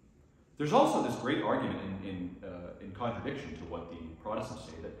 There's also this great argument in contradiction to what the Protestants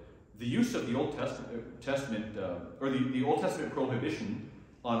say, that the use of the Old Testament or the Old Testament prohibition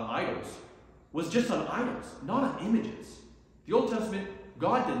on idols was just on idols, not on images. The Old Testament,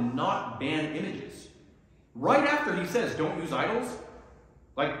 God did not ban images. Right after he says, don't use idols,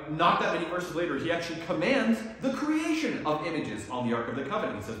 like not that many verses later, he actually commands the creation of images on the Ark of the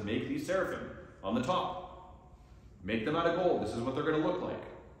Covenant. He says, make these seraphim on the top. Make them out of gold. This is what they're going to look like.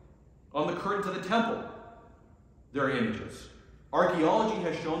 On the curtains of the temple, there are images. Archaeology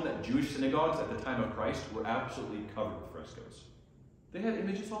has shown that Jewish synagogues at the time of Christ were absolutely covered with frescoes. They had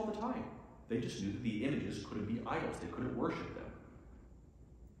images all the time. They just knew that the images couldn't be idols. They couldn't worship them.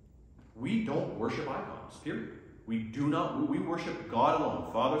 We don't worship icons, period. We worship God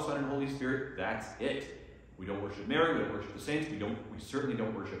alone, Father, Son, and Holy Spirit. That's it. We don't worship Mary, we don't worship the saints, we certainly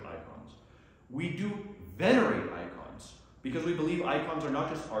don't worship icons. We do venerate icons, because we believe icons are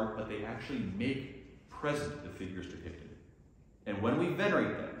not just art, but they actually make present the figures depicted. And when we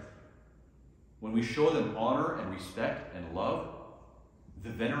venerate them, when we show them honor and respect and love, the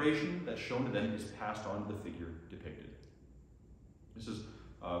veneration that's shown to them is passed on to the figure depicted. This is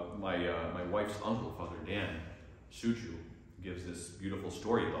my wife's uncle, Father Dan Suchu, gives this beautiful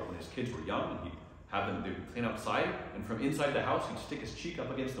story about when his kids were young, and they'd play outside, and from inside the house, he'd stick his cheek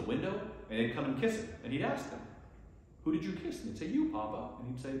up against the window, and they'd come and kiss him. And he'd ask them, who did you kiss? And they'd say, you, Papa. And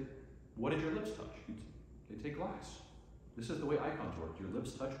he'd say, what did your lips touch? They'd say, glass. This is the way icons work. Your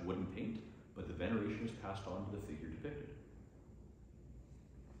lips touch wooden paint, but the veneration is passed on to the figure depicted.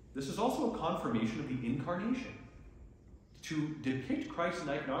 This is also a confirmation of the incarnation. To depict Christ in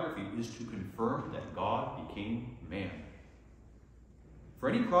iconography is to confirm that God became man. For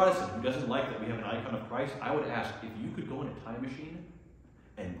any Protestant who doesn't like that we have an icon of Christ, I would ask, if you could go in a time machine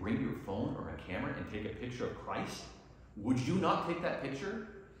and bring your phone or a camera and take a picture of Christ, would you not take that picture?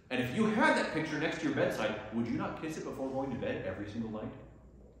 And if you had that picture next to your bedside, would you not kiss it before going to bed every single night?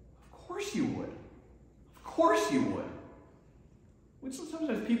 Of course you would. Of course you would.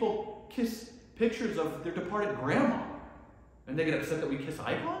 Sometimes people kiss pictures of their departed grandma, and they get upset that we kiss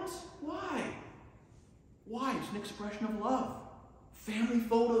icons? Why? Why? It's an expression of love. Family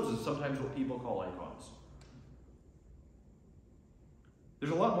photos is sometimes what people call icons.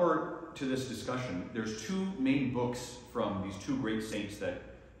 There's a lot more to this discussion. There's two main books from these two great saints that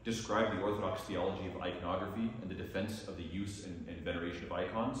describe the Orthodox theology of iconography and the defense of the use and veneration of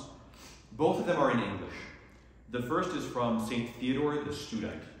icons. Both of them are in English. The first is from St. Theodore the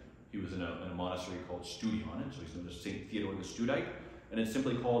Studite. He was in a monastery called Studion, so he's known as St. Theodore the Studite, and it's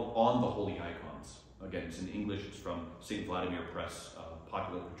simply called On the Holy Icons. Again, it's in English. It's from St. Vladimir Press,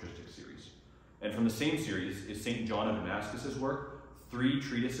 popular patristic series. And from the same series is St. John of Damascus's work, 3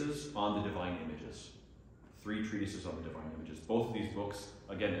 treatises on the divine images. 3 treatises on the divine images. Both of these books,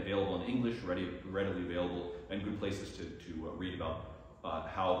 again, available in English, readily available, and good places to read about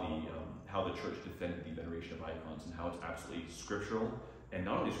how the church defended the veneration of icons and how it's absolutely scriptural. And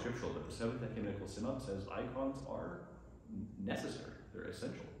not only scriptural, but the Seventh Ecumenical Synod says icons are necessary. They're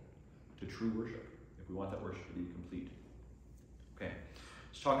essential to true worship, if we want that worship to be complete. Okay,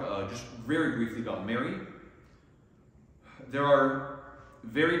 let's talk just very briefly about Mary. There are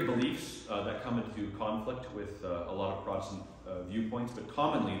varied beliefs that come into conflict with a lot of Protestant viewpoints, but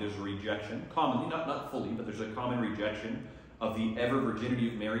commonly there's a rejection, commonly, not fully, but there's a common rejection of the ever-virginity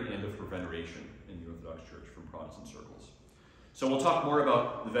of Mary and of her veneration in the Orthodox Church from Protestant circles. So we'll talk more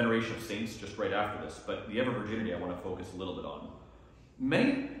about the veneration of saints just right after this, but the ever-virginity I want to focus a little bit on.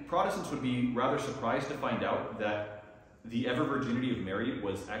 Many Protestants would be rather surprised to find out that the ever-virginity of Mary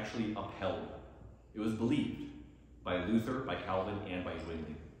was actually upheld. It was believed by Luther, by Calvin, and by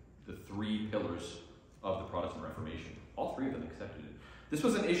Zwingli, the three pillars of the Protestant Reformation. All three of them accepted it. This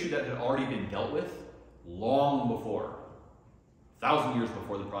was an issue that had already been dealt with long before, 1,000 years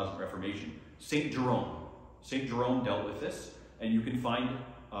before the Protestant Reformation. St. Jerome dealt with this, and you can find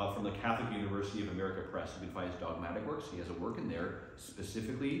from the Catholic University of America Press, you can find his dogmatic works. He has a work in there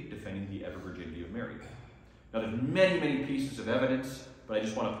specifically defending the ever-virginity of Mary. Now, there's many, many pieces of evidence, but I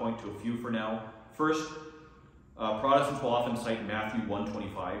just want to point to a few for now. First, Protestants will often cite Matthew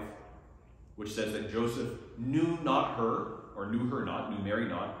 1:25, which says that Joseph knew not her, or knew Mary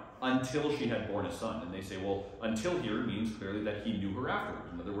not, until she had borne a son. And they say, well, until here means clearly that he knew her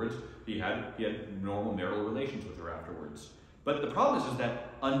afterwards. In other words, he had normal marital relations with her afterwards. But the problem is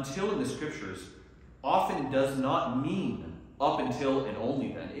that until in the scriptures often does not mean up until and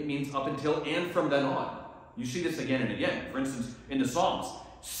only then. It means up until and from then on. You see this again and again. For instance, in the Psalms,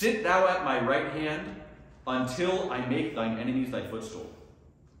 sit thou at my right hand until I make thine enemies thy footstool.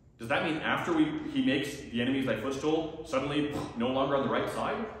 Does that mean after he makes the enemies thy footstool, suddenly no longer on the right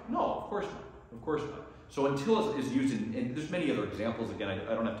side? No, of course not. Of course not. So until is used in, and there's many other examples. Again,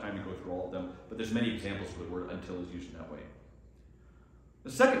 I don't have time to go through all of them, but there's many examples where the word until is used in that way. The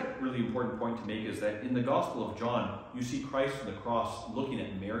second really important point to make is that in the Gospel of John, you see Christ on the cross looking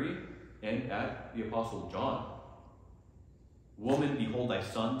at Mary and at the Apostle John. Woman, behold thy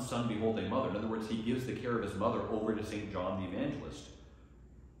son, son, behold thy mother. In other words, he gives the care of his mother over to St. John the Evangelist.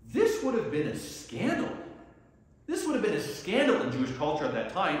 This would have been a scandal. This would have been a scandal in Jewish culture at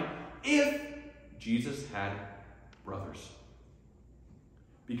that time if Jesus had brothers.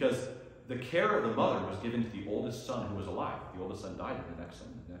 Because the care of the mother was given to the oldest son who was alive. The oldest son died, and the next son,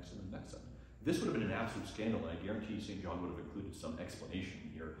 the next son, and the next son. This would have been an absolute scandal, and I guarantee St. John would have included some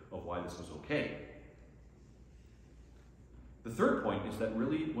explanation here of why this was okay. The third point is that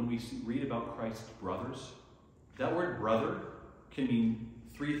really, when we read about Christ's brothers, that word brother can mean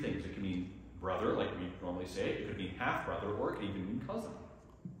three things. It can mean brother, like we normally say. It could mean half-brother, or it could even mean cousin.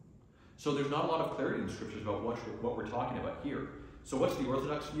 So there's not a lot of clarity in the scriptures about what we're talking about here. So what's the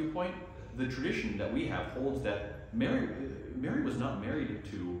Orthodox viewpoint? The tradition that we have holds that Mary was not married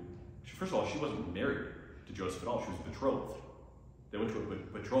to, first of all, she wasn't married to Joseph at all. She was betrothed. They went to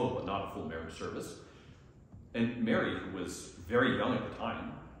a betrothal, but not a full marriage service. And Mary, who was very young at the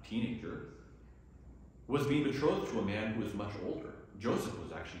time, teenager, was being betrothed to a man who was much older. Joseph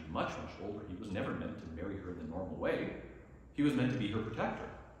was actually much, much older. He was never meant to marry her in the normal way. He was meant to be her protector.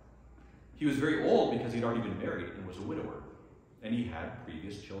 He was very old because he'd already been married and was a widower. And he had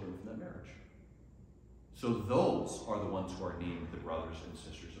previous children from that marriage. So those are the ones who are named the brothers and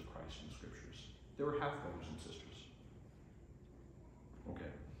sisters of Christ in the scriptures. They were half-brothers and sisters. Okay.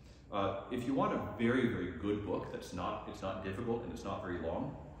 If you want a very, very good book it's not difficult and it's not very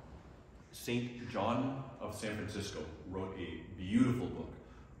long, St. John of San Francisco wrote a beautiful book.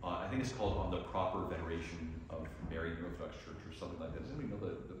 I think it's called On the Proper Veneration of Mary in the Orthodox Church or something like that. Does anybody know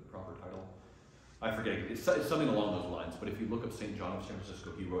the proper title? I forget. It's something along those lines. But if you look up St. John of San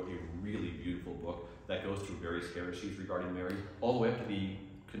Francisco, he wrote a really beautiful book that goes through various heresies regarding Mary, all the way up to the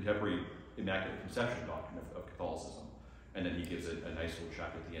contemporary Immaculate Conception doctrine of Catholicism. And then he gives a nice little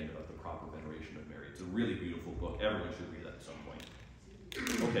chapter at the end of the proper veneration of Mary. It's a really beautiful book. Everyone should read that at some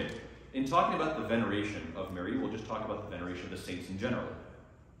point. Okay. In talking about the veneration of Mary, we'll just talk about the veneration of the saints in general.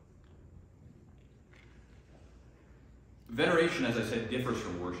 Veneration, as I said, differs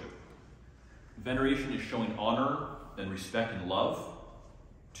from worship. Veneration is showing honor and respect and love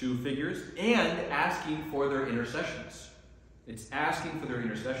to figures and asking for their intercessions. It's asking for their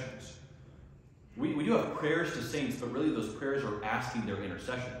intercessions. We do have prayers to saints, but really those prayers are asking their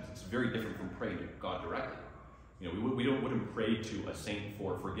intercessions. It's very different from praying to God directly. You know, we wouldn't pray to a saint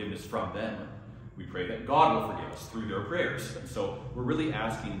for forgiveness from them. We pray that God will forgive us through their prayers. And so we're really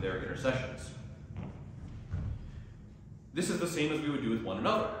asking their intercessions. This is the same as we would do with one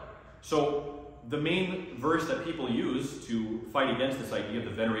another. So the main verse that people use to fight against this idea of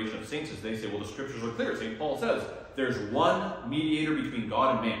the veneration of saints is they say, well, the scriptures are clear. St. Paul says, there's one mediator between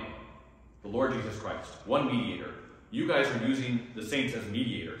God and man, the Lord Jesus Christ. One mediator. You guys are using the saints as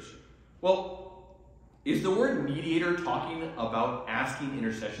mediators. Well, is the word mediator talking about asking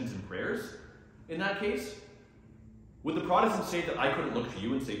intercessions and prayers in that case? Would the Protestants say that I couldn't look to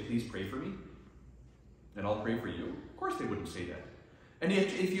you and say, please pray for me, and I'll pray for you? Of course they wouldn't say that. And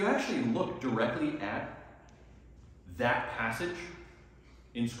if you actually look directly at that passage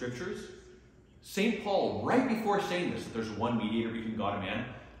in Scriptures, St. Paul, right before saying this, that there's one mediator between God and man,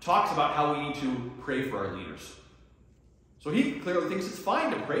 talks about how we need to pray for our leaders. So he clearly thinks it's fine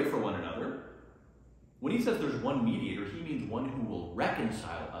to pray for one another. When he says there's one mediator, he means one who will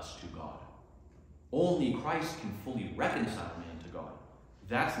reconcile us to God. Only Christ can fully reconcile man to God.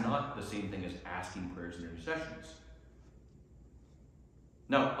 That's not the same thing as asking prayers and intercessions.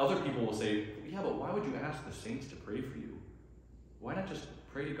 Now, other people will say, yeah, but why would you ask the saints to pray for you? Why not just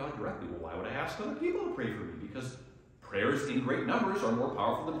pray to God directly? Well, why would I ask other people to pray for me? Because prayers in great numbers are more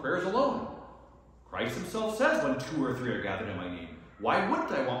powerful than prayers alone. Christ himself says when 2 or 3 are gathered in my name. Why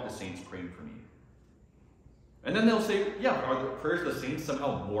wouldn't I want the saints praying for me? And then they'll say, yeah, are the prayers of the saints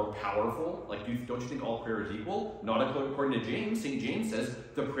somehow more powerful? Like, don't you think all prayer is equal? Not according to James. St. James says,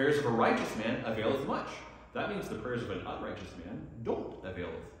 the prayers of a righteous man availeth much. That means the prayers of an unrighteous man don't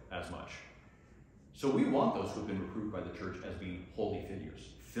availeth as much. So we want those who have been reproved by the church as being holy figures,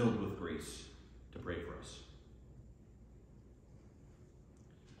 filled with grace, to pray for us.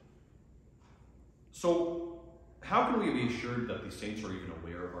 So, how can we be assured that the saints are even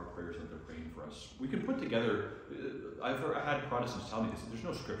aware of our prayers and that they're praying for us? We can put together, I've had Protestants tell me this, there's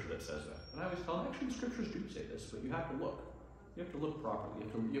no scripture that says that. And I always tell them, actually the scriptures do say this, but you have to look. You have to look properly.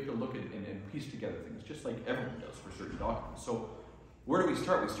 You have to look at and piece together things, just like everyone does for certain doctrines. So, where do we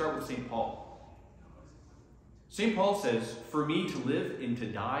start? We start with St. Paul. St. Paul says, for me to live and to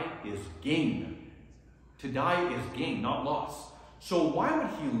die is gain. To die is gain, not loss. So why would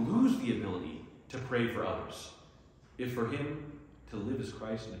he lose the ability to pray for others if for him to live is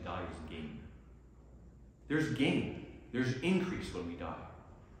Christ and to die is gain? There's gain. There's increase when we die.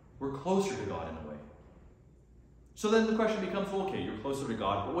 We're closer to God in a way. So then the question becomes, well, okay, you're closer to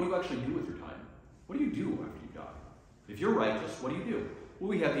God, but what do you actually do with your time? What do you do after you die? If you're righteous, what do? Well,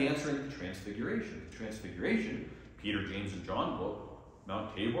 we have the answer in the Transfiguration. The Transfiguration, Peter, James, and John go up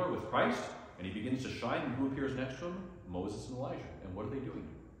Mount Tabor with Christ, and he begins to shine, and who appears next to him? Moses and Elijah. And what are they doing?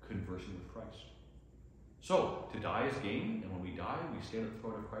 Conversing with Christ. So, to die is gain, and when we die, we stand at the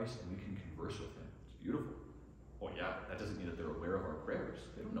throne of Christ, and we can converse with him. It's beautiful. Oh yeah, but that doesn't mean that they're aware of our prayers.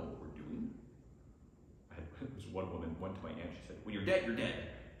 They don't know what we're doing. This one woman went to my aunt, she said, when you're dead, you're dead.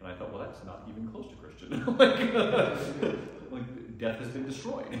 And I thought, well, that's not even close to Christian. like death has been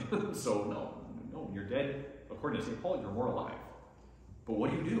destroyed. So no, when you're dead, according to St. Paul, you're more alive. But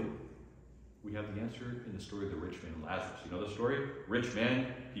what do? We have the answer in the story of the rich man and Lazarus. You know the story? Rich man,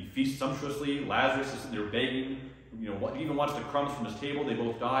 he feasts sumptuously. Lazarus is sitting there begging. He even wants the crumbs from his table. They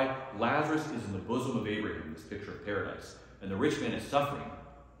both die. Lazarus is in the bosom of Abraham, this picture of paradise. And the rich man is suffering.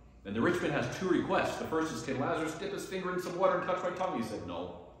 And the rich man has 2 requests. The first is, can Lazarus dip his finger in some water and touch my tongue? He said,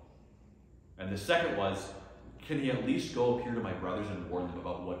 no. And the second was, can he at least go appear to my brothers and warn them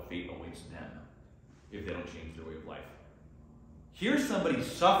about what fate awaits them if they don't change their way of life? Here's somebody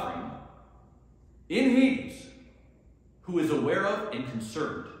suffering in Hades who is aware of and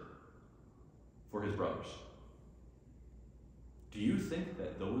concerned for his brothers. Do you think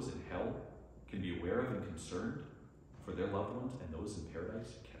that those in hell can be aware of and concerned for their loved ones and those in paradise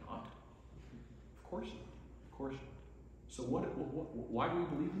cannot? Of course not. Of course not. So why do we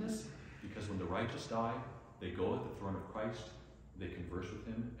believe in this? Because when the righteous die, they go at the throne of Christ, they converse with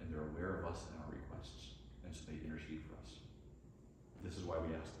him, and they're aware of us and our requests. And so they intercede for us. This is why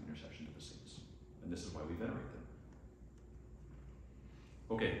we ask the intercession of the saints. And this is why we venerate them.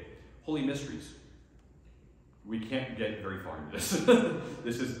 Okay, holy mysteries. We can't get very far into this.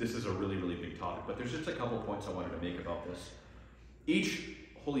 This is a really, really big topic, but there's just a couple of points I wanted to make about this. Each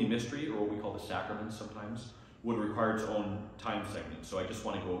holy mystery, or what we call the sacraments sometimes, would require its own time segment. So I just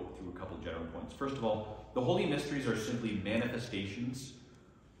want to go through a couple of general points. First of all, the holy mysteries are simply manifestations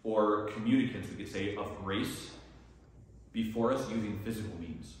or communicants, we could say, of grace before us using physical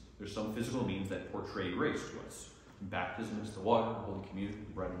means. There's some physical means that portray grace to us. Baptism is the water, the Holy Communion,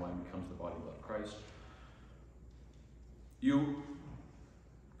 the bread and wine becomes the body and blood of Christ. You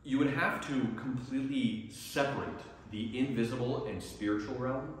would have to completely separate the invisible and spiritual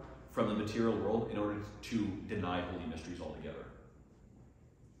realm from the material world in order to deny holy mysteries altogether.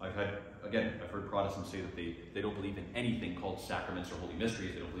 I've heard Protestants say that they don't believe in anything called sacraments or holy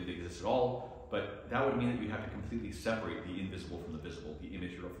mysteries. They don't believe they exist at all. But that would mean that you have to completely separate the invisible from the visible, the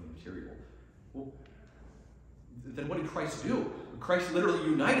immaterial from the material. Well, then what did Christ do? Christ literally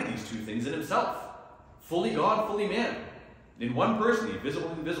united these two things in himself. Fully God, fully man. In one person, the visible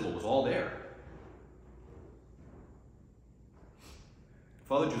and invisible was all there.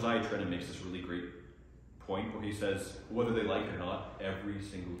 Father Josiah Trenton makes this really great point where he says, whether they like it or not, every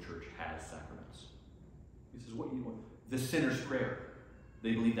single church has sacraments. He says, what you want? The sinner's prayer.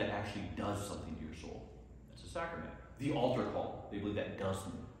 They believe that actually does something to your soul. That's a sacrament. The altar call. They believe that does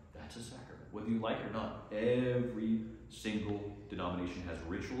something. That's a sacrament. Whether you like it or not, every single denomination has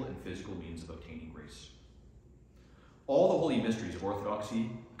ritual and physical means of obtaining grace. All the holy mysteries of Orthodoxy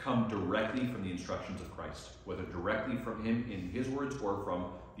come directly from the instructions of Christ, whether directly from him in his words or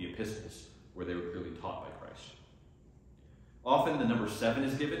from the epistles, where they were clearly taught by Christ. Often the number 7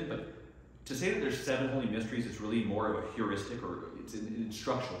 is given, but to say that there's 7 holy mysteries is really more of a heuristic, or it's an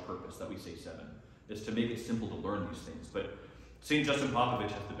instructional purpose that we say 7. It's to make it simple to learn these things. But St. Justin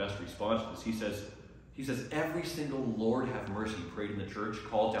Popovich has the best response to this. He says, every single Lord have mercy prayed in the church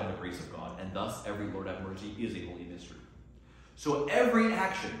called down the grace of God, and thus every Lord have mercy is a holy mystery. So every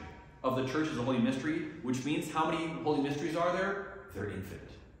action of the church is a holy mystery, which means how many holy mysteries are there? They're infinite.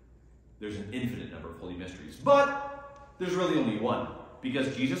 There's an infinite number of holy mysteries. But there's really only one,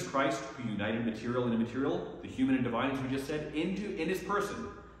 because Jesus Christ, who united material and immaterial, the human and divine, as we just said, in his person,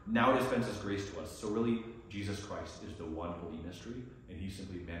 now dispenses grace to us. So really, Jesus Christ is the one holy mystery, and he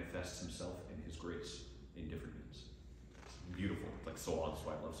simply manifests himself in his grace in different means. It's beautiful. It's like so odd. That's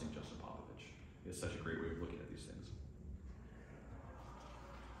why I love St. Justin Popovich. It's such a great way of looking at these things.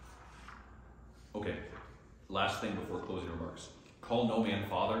 Okay, last thing before closing remarks. Call no man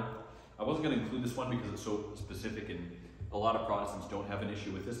father. I wasn't going to include this one because it's so specific, and a lot of Protestants don't have an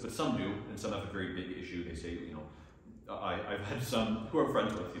issue with this, but some do, and some have a very big issue. They say, I've had some who I'm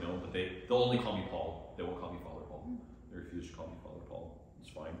friends with, but they'll only call me Paul. They won't call me Father Paul. They refuse to call me Father Paul. It's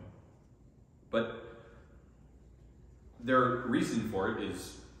fine. But their reason for it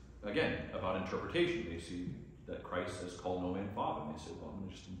is, again, about interpretation. They see that Christ says, call no man father, and they say, well, I'm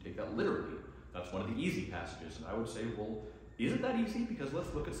just going to take that literally. That's one of the easy passages. And I would say, well, isn't that easy? Because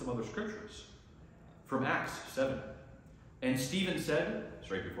let's look at some other scriptures. From Acts 7. And Stephen said, it's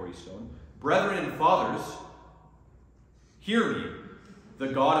right before he's stoned, brethren and fathers, hear me. The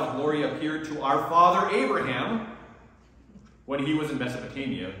God of glory appeared to our father Abraham when he was in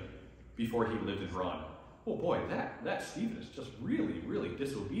Mesopotamia before he lived in Haran. Oh boy, that Stephen is just really, really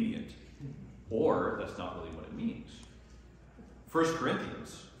disobedient. Or that's not really what it means. 1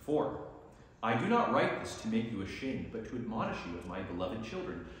 Corinthians 4. I do not write this to make you ashamed, but to admonish you as my beloved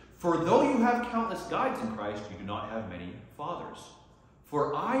children. For though you have countless guides in Christ, you do not have many fathers.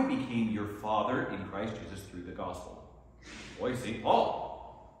 For I became your father in Christ Jesus through the gospel. Boy, St.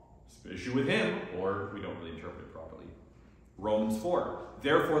 Paul. It's an issue with him, or we don't really interpret it properly. Romans 4.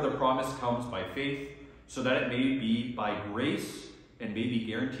 Therefore the promise comes by faith, so that it may be by grace and may be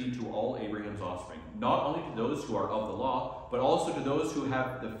guaranteed to all Abraham's offspring, not only to those who are of the law, but also to those who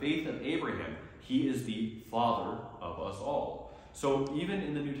have the faith of Abraham. He is the father of us all. So even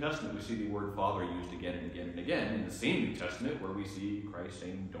in the New Testament, we see the word father used again and again and again in the same New Testament where we see Christ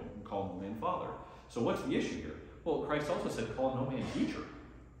saying, don't call no man father. So what's the issue here? Well, Christ also said, call no man teacher.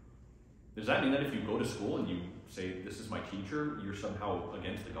 Does that mean that if you go to school and you say, this is my teacher, you're somehow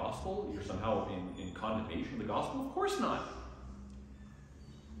against the gospel? You're somehow in condemnation of the gospel? Of course not.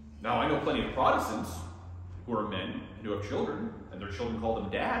 Now, I know plenty of Protestants who are men and who have children, and their children call them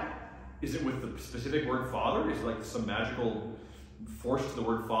dad. Is it with the specific word father? Is it like some magical force to the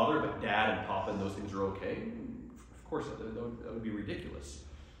word father, but dad and papa and those things are okay? Of course, that would be ridiculous.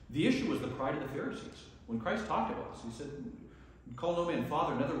 The issue was the pride of the Pharisees. When Christ talked about this, he said, call no man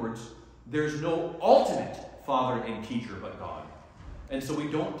father. In other words, there's no ultimate father and teacher but God. And so we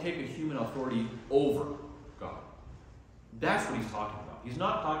don't take a human authority over God. That's what he's talking about. He's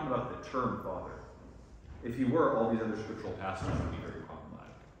not talking about the term father. If he were, all these other scriptural passages would be very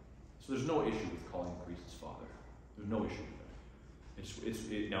problematic. So there's no issue with calling priests father. There's no issue with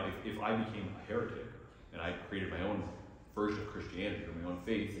that. Now, if I became a heretic and I created my own version of Christianity or my own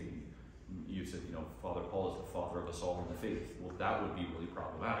faith, and you said, Father Paul is the father of us all in the faith, well, that would be really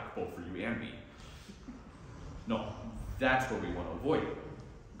problematic, both for you and me. No, that's what we want to avoid.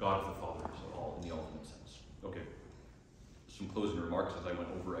 God is the father of all in the ultimate sense. Okay. Some closing remarks as I went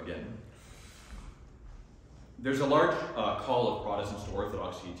over again. There's a large call of Protestants to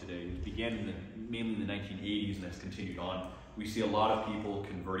Orthodoxy today. It began mainly in the 1980s and has continued on. We see a lot of people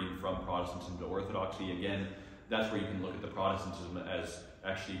converting from Protestants into Orthodoxy. Again, that's where you can look at the Protestantism as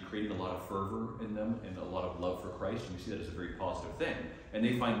actually creating a lot of fervor in them and a lot of love for Christ. And we see that as a very positive thing. And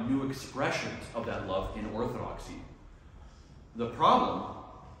they find new expressions of that love in Orthodoxy. The problem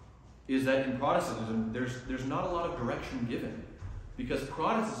is that in Protestantism, there's not a lot of direction given, because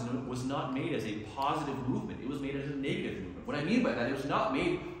Protestantism was not made as a positive movement. It was made as a negative movement. What I mean by that, it was not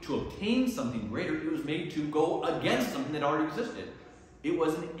made to obtain something greater. It was made to go against something that already existed. It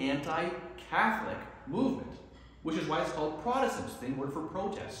was an anti-Catholic movement, which is why it's called Protestants, same word for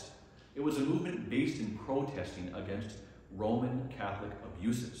protest. It was a movement based in protesting against Roman Catholic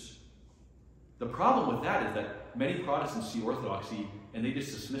abuses. The problem with that is that many Protestants see Orthodoxy and they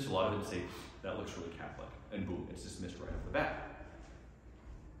just dismiss a lot of it and say, that looks really Catholic, and boom, it's dismissed right off the bat.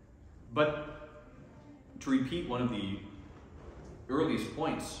 But to repeat one of the earliest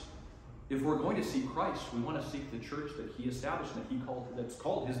points, if we're going to seek Christ, we want to seek the church that he established and that's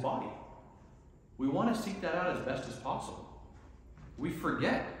called his body. We want to seek that out as best as possible. We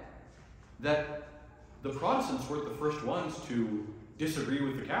forget that the Protestants weren't the first ones to disagree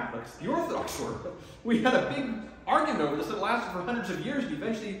with the Catholics. The Orthodox were. We had a big argument over this that lasted for hundreds of years and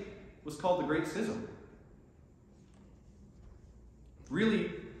eventually was called the Great Schism.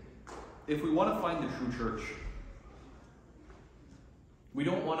 Really, if we want to find the true church, we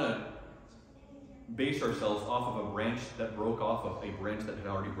don't want to base ourselves off of a branch that broke off of a branch that had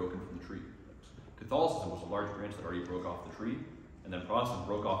already broken from the tree. Catholicism was a large branch that already broke off the tree, and then Protestants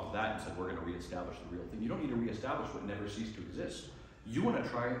broke off of that and said, we're going to reestablish the real thing. You don't need to reestablish what never ceased to exist. You want to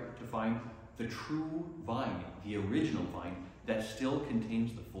try to find the true vine, the original vine, that still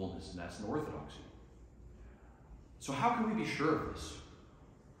contains the fullness, and that's in Orthodoxy. So how can we be sure of this?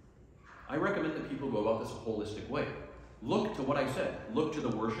 I recommend that people go about this a holistic way. Look to what I said. Look to the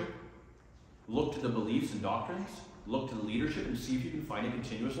worship. Look to the beliefs and doctrines. Look to the leadership and see if you can find a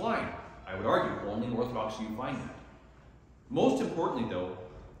continuous line. I would argue only in Orthodoxy you find that. Most importantly, though,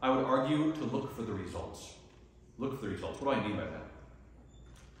 I would argue to look for the results. Look for the results. What do I mean by that?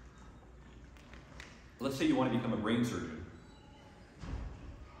 Let's say you want to become a brain surgeon.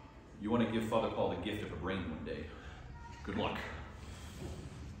 You want to give Father Paul the gift of a brain one day. Good luck.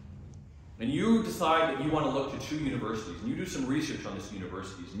 And you decide that you want to look to 2 universities, and you do some research on these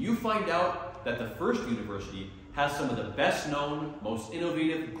universities, and you find out that the first university has some of the best known, most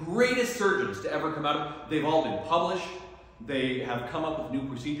innovative, greatest surgeons to ever come out of. They've all been published, they have come up with new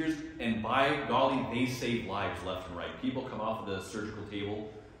procedures, and by golly, they save lives left and right. People come off of the surgical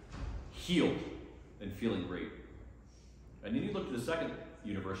table healed and feeling great. And then you look to the second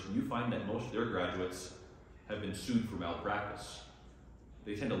university, and you find that most of their graduates have been sued for malpractice.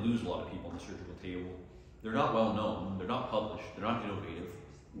 They tend to lose a lot of people on the surgical table. They're not well known, they're not published, they're not innovative.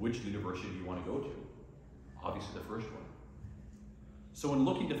 Which university do you want to go to? Obviously the first one. So when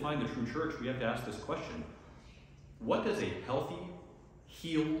looking to find the true church, we have to ask this question. What does a healthy,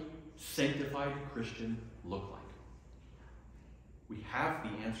 healed, sanctified Christian look like? We have the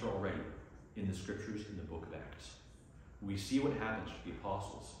answer already in the scriptures in the book of Acts. We see what happens to the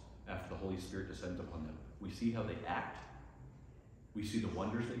apostles after the Holy Spirit descends upon them. We see how they act. We see the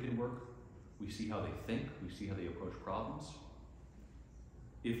wonders they can work. We see how they think. We see how they approach problems.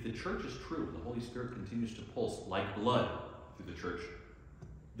 If the church is true, the Holy Spirit continues to pulse like blood through the church,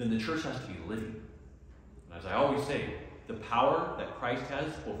 then the church has to be living. And as I always say, the power that Christ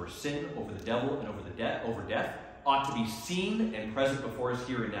has over sin, over the devil, and over death ought to be seen and present before us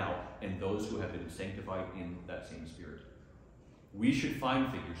here and now, and those who have been sanctified in that same Spirit. We should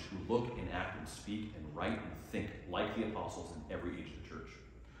find figures who look and act and speak and write and think like the apostles in every age of the church.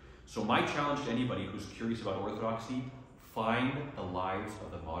 So my challenge to anybody who's curious about Orthodoxy, find the lives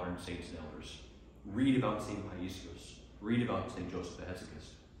of the modern saints and elders. Read about St. Paisios. Read about St. Joseph the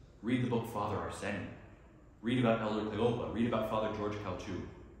Hesychist. Read the book Father Arseny. Read about Elder Cleopa. Read about Father George Calchou.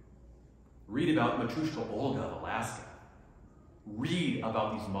 Read about Matushka Olga of Alaska. Read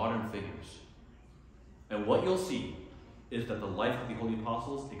about these modern figures. And what you'll see is that the life of the Holy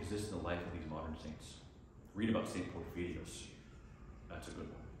Apostles exists in the life of these modern saints. Read about St. Porphyrios. That's a good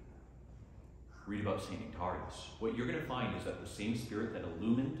one. Read about St. Nectarius. What you're going to find is that the same Spirit that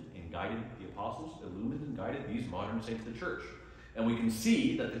illumined and guided the apostles illumined and guided these modern saints of the church. And we can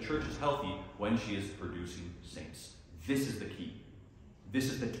see that the church is healthy when she is producing saints. This is the key. This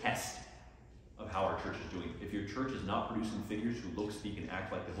is the test of how our church is doing. If your church is not producing figures who look, speak, and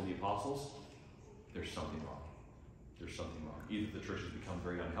act like the Holy Apostles, there's something wrong. There's something wrong. Either the church has become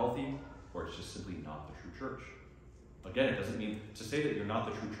very unhealthy, or it's just simply not the true church. Again, it doesn't mean to say that you're not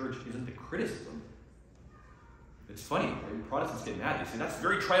the true church isn't the criticism. It's funny, Protestants get mad. They say, that's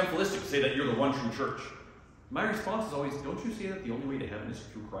very triumphalistic to say that you're the one true church. My response is always, don't you say that the only way to heaven is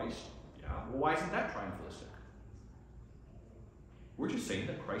through Christ? Yeah, well, why isn't that triumphalistic? We're just saying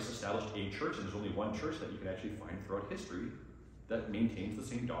that Christ established a church, and there's only one church that you can actually find throughout history that maintains the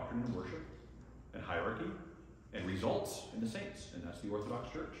same doctrine and worship and hierarchy and results in the saints, and that's the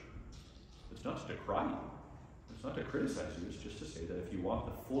Orthodox Church. It's not to decry you. It's not to criticize you. It's just to say that if you want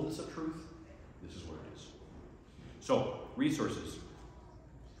the fullness of truth, this is what it is. So, resources.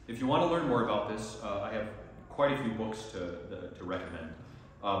 If you want to learn more about this, I have quite a few books to recommend.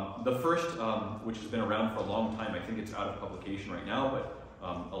 The first, which has been around for a long time, I think it's out of publication right now, but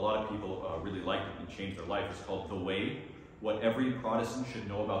a lot of people really liked it and changed their life. It's called The Way, What Every Protestant Should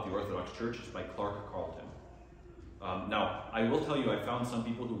Know About the Orthodox Church. It's by Clark Carlton. Now, I will tell you, I found some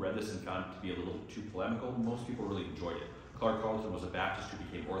people who read this and found it to be a little too polemical. Most people really enjoyed it. Clark Carlton was a Baptist who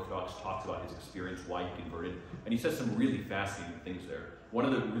became Orthodox, talks about his experience, why he converted, and he says some really fascinating things there. One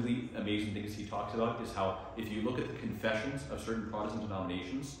of the really amazing things he talks about is how if you look at the confessions of certain Protestant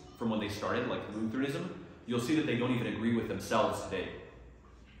denominations from when they started, like Lutheranism, you'll see that they don't even agree with themselves today.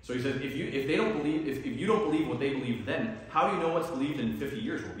 So he says, if you don't believe what they believed then, how do you know what's believed in 50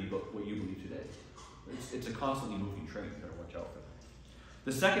 years will be what you believe today? It's a constantly moving train. You better watch out for that.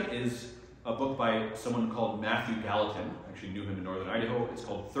 The second is a book by someone called Matthew Gallatin. I actually knew him in northern Idaho. It's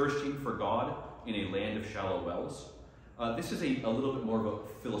called Thirsting for God in a Land of Shallow Wells. This is a little bit more of a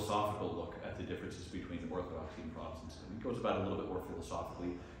philosophical look at the differences between Orthodoxy and Protestantism. It goes about it a little bit more philosophically.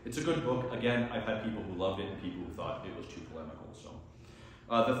 It's a good book. Again, I've had people who loved it and people who thought it was too polemical. So,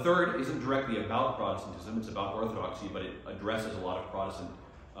 the third isn't directly about Protestantism. It's about Orthodoxy, but it addresses a lot of Protestant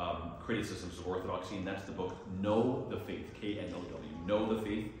criticisms of Orthodoxy, and that's the book Know the Faith, K-N-O-W, Know the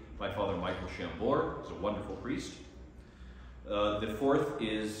Faith, by Father Michael Chambord. He's a wonderful priest. The fourth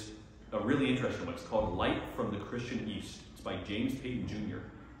is a really interesting one. It's called Light from the Christian East. It's by James Payton Jr.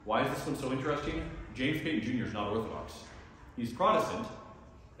 Why is this one so interesting? James Payton Jr. is not Orthodox. He's Protestant,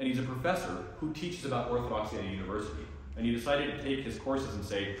 and he's a professor who teaches about Orthodoxy at a university. And he decided to take his courses and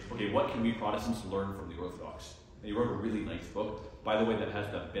say, okay, what can we Protestants learn from the Orthodox? And he wrote a really nice book, by the way, that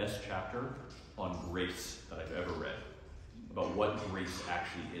has the best chapter on grace that I've ever read, about what grace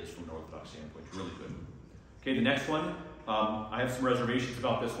actually is from an Orthodox standpoint. It's really good. Okay, the next one, I have some reservations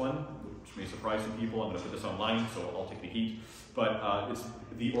about this one, which may surprise some people. I'm going to put this online, so I'll take the heat. But it's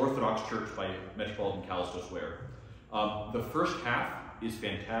The Orthodox Church by Metropolitan Callistos Ware. The first half is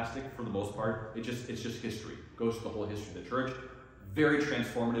fantastic for the most part. It's just history. Goes through the whole history of the church. Very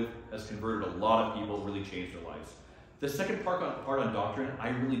transformative, has converted a lot of people, really changed their lives. The second part on doctrine, I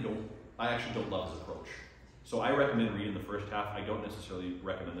actually don't love his approach. So I recommend reading the first half. I don't necessarily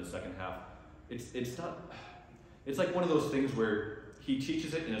recommend the second half. It's like one of those things where he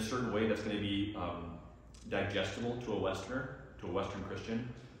teaches it in a certain way that's going to be digestible to a Western Christian.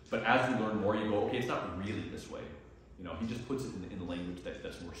 But as you learn more, you go, okay, it's not really this way. You know, he just puts it in the language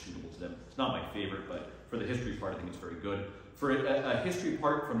that's more suitable to them. It's not my favorite, but for the history part, I think it's very good. For a history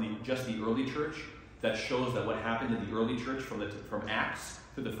part from just the early church that shows that what happened in the early church from Acts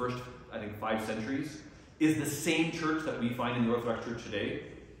to the first, I think, 5 centuries is the same church that we find in the Orthodox Church today,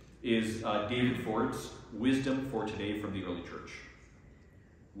 is David Ford's Wisdom for Today from the Early Church.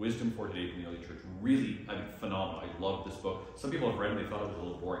 Wisdom for Today from the Early Church. Really, phenomenal. I love this book. Some people have read it and they thought it was a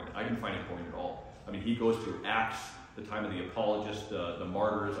little boring. I didn't find it boring at all. I mean, he goes through Acts, the time of the apologists, the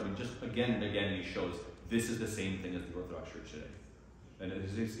martyrs. I mean, just again and again, he shows this is the same thing as the Orthodox Church today. And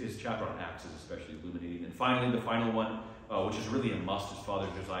his chapter on Acts is especially illuminating. And finally, the final one, which is really a must, is Father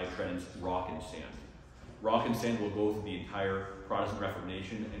Josiah Tren's Rock and Sand. Rock and Sand will go through the entire Protestant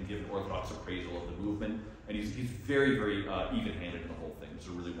Reformation and give an Orthodox appraisal of the movement. And he's very, very even-handed in the whole thing. It's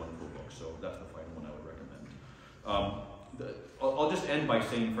a really wonderful book, so that's the final one I would recommend. I'll just end by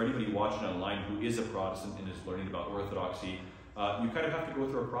saying, for anybody watching online who is a Protestant and is learning about Orthodoxy, you kind of have to go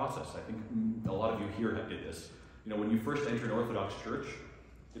through a process. I think a lot of you here did this. You know, when you first enter an Orthodox church,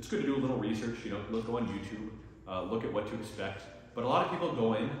 it's good to do a little research. You know, go on YouTube, look at what to expect. But a lot of people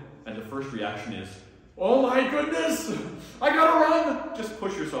go in, and the first reaction is, "Oh my goodness, I gotta run!" Just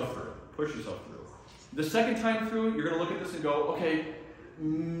push yourself through. Push yourself through. The second time through, you're gonna look at this and go, "Okay,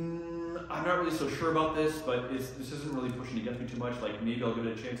 I'm not really so sure about this, but this isn't really pushing against me too much. Like maybe I'll give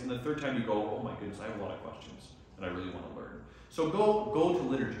it a chance." And the third time you go, "Oh my goodness, I have a lot of questions, and I really want to learn." So go to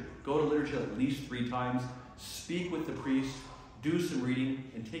liturgy. Go to liturgy at least 3 times. Speak with the priest. Do some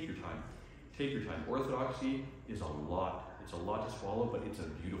reading, and take your time. Take your time. Orthodoxy is a lot. It's a lot to swallow, but it's a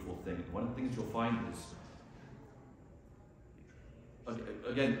beautiful thing. One of the things you'll find is,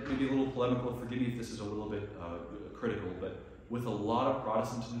 again, maybe a little polemical. Forgive me if this is a little bit critical, but with a lot of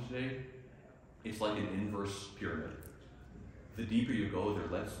Protestantism today, it's like an inverse pyramid. The deeper you go, the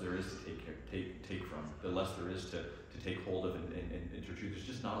less there is to take from. The less there is to take hold of and to treat. There's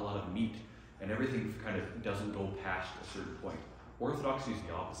just not a lot of meat, and everything kind of doesn't go past a certain point. Orthodoxy is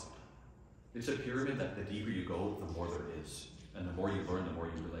the opposite. It's a pyramid that the deeper you go, the more there is. And the more you learn, the more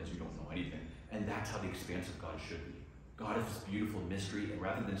you realize you don't know anything. And that's how the expanse of God should be. God is this beautiful mystery, and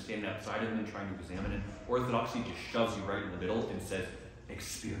rather than standing outside of him and trying to examine it, Orthodoxy just shoves you right in the middle and says,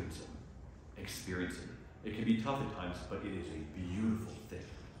 experience him. Experience him. It can be tough at times, but it is a beautiful thing.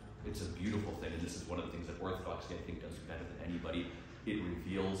 It's a beautiful thing, and this is one of the things that Orthodoxy, I think, does better than anybody. it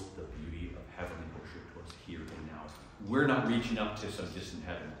reveals the beauty of heavenly worship to us here and now. We're not reaching up to some distant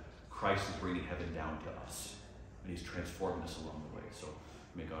heaven. Christ is bringing heaven down to us, and he's transforming us along the way. So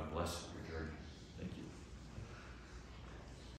may God bless you.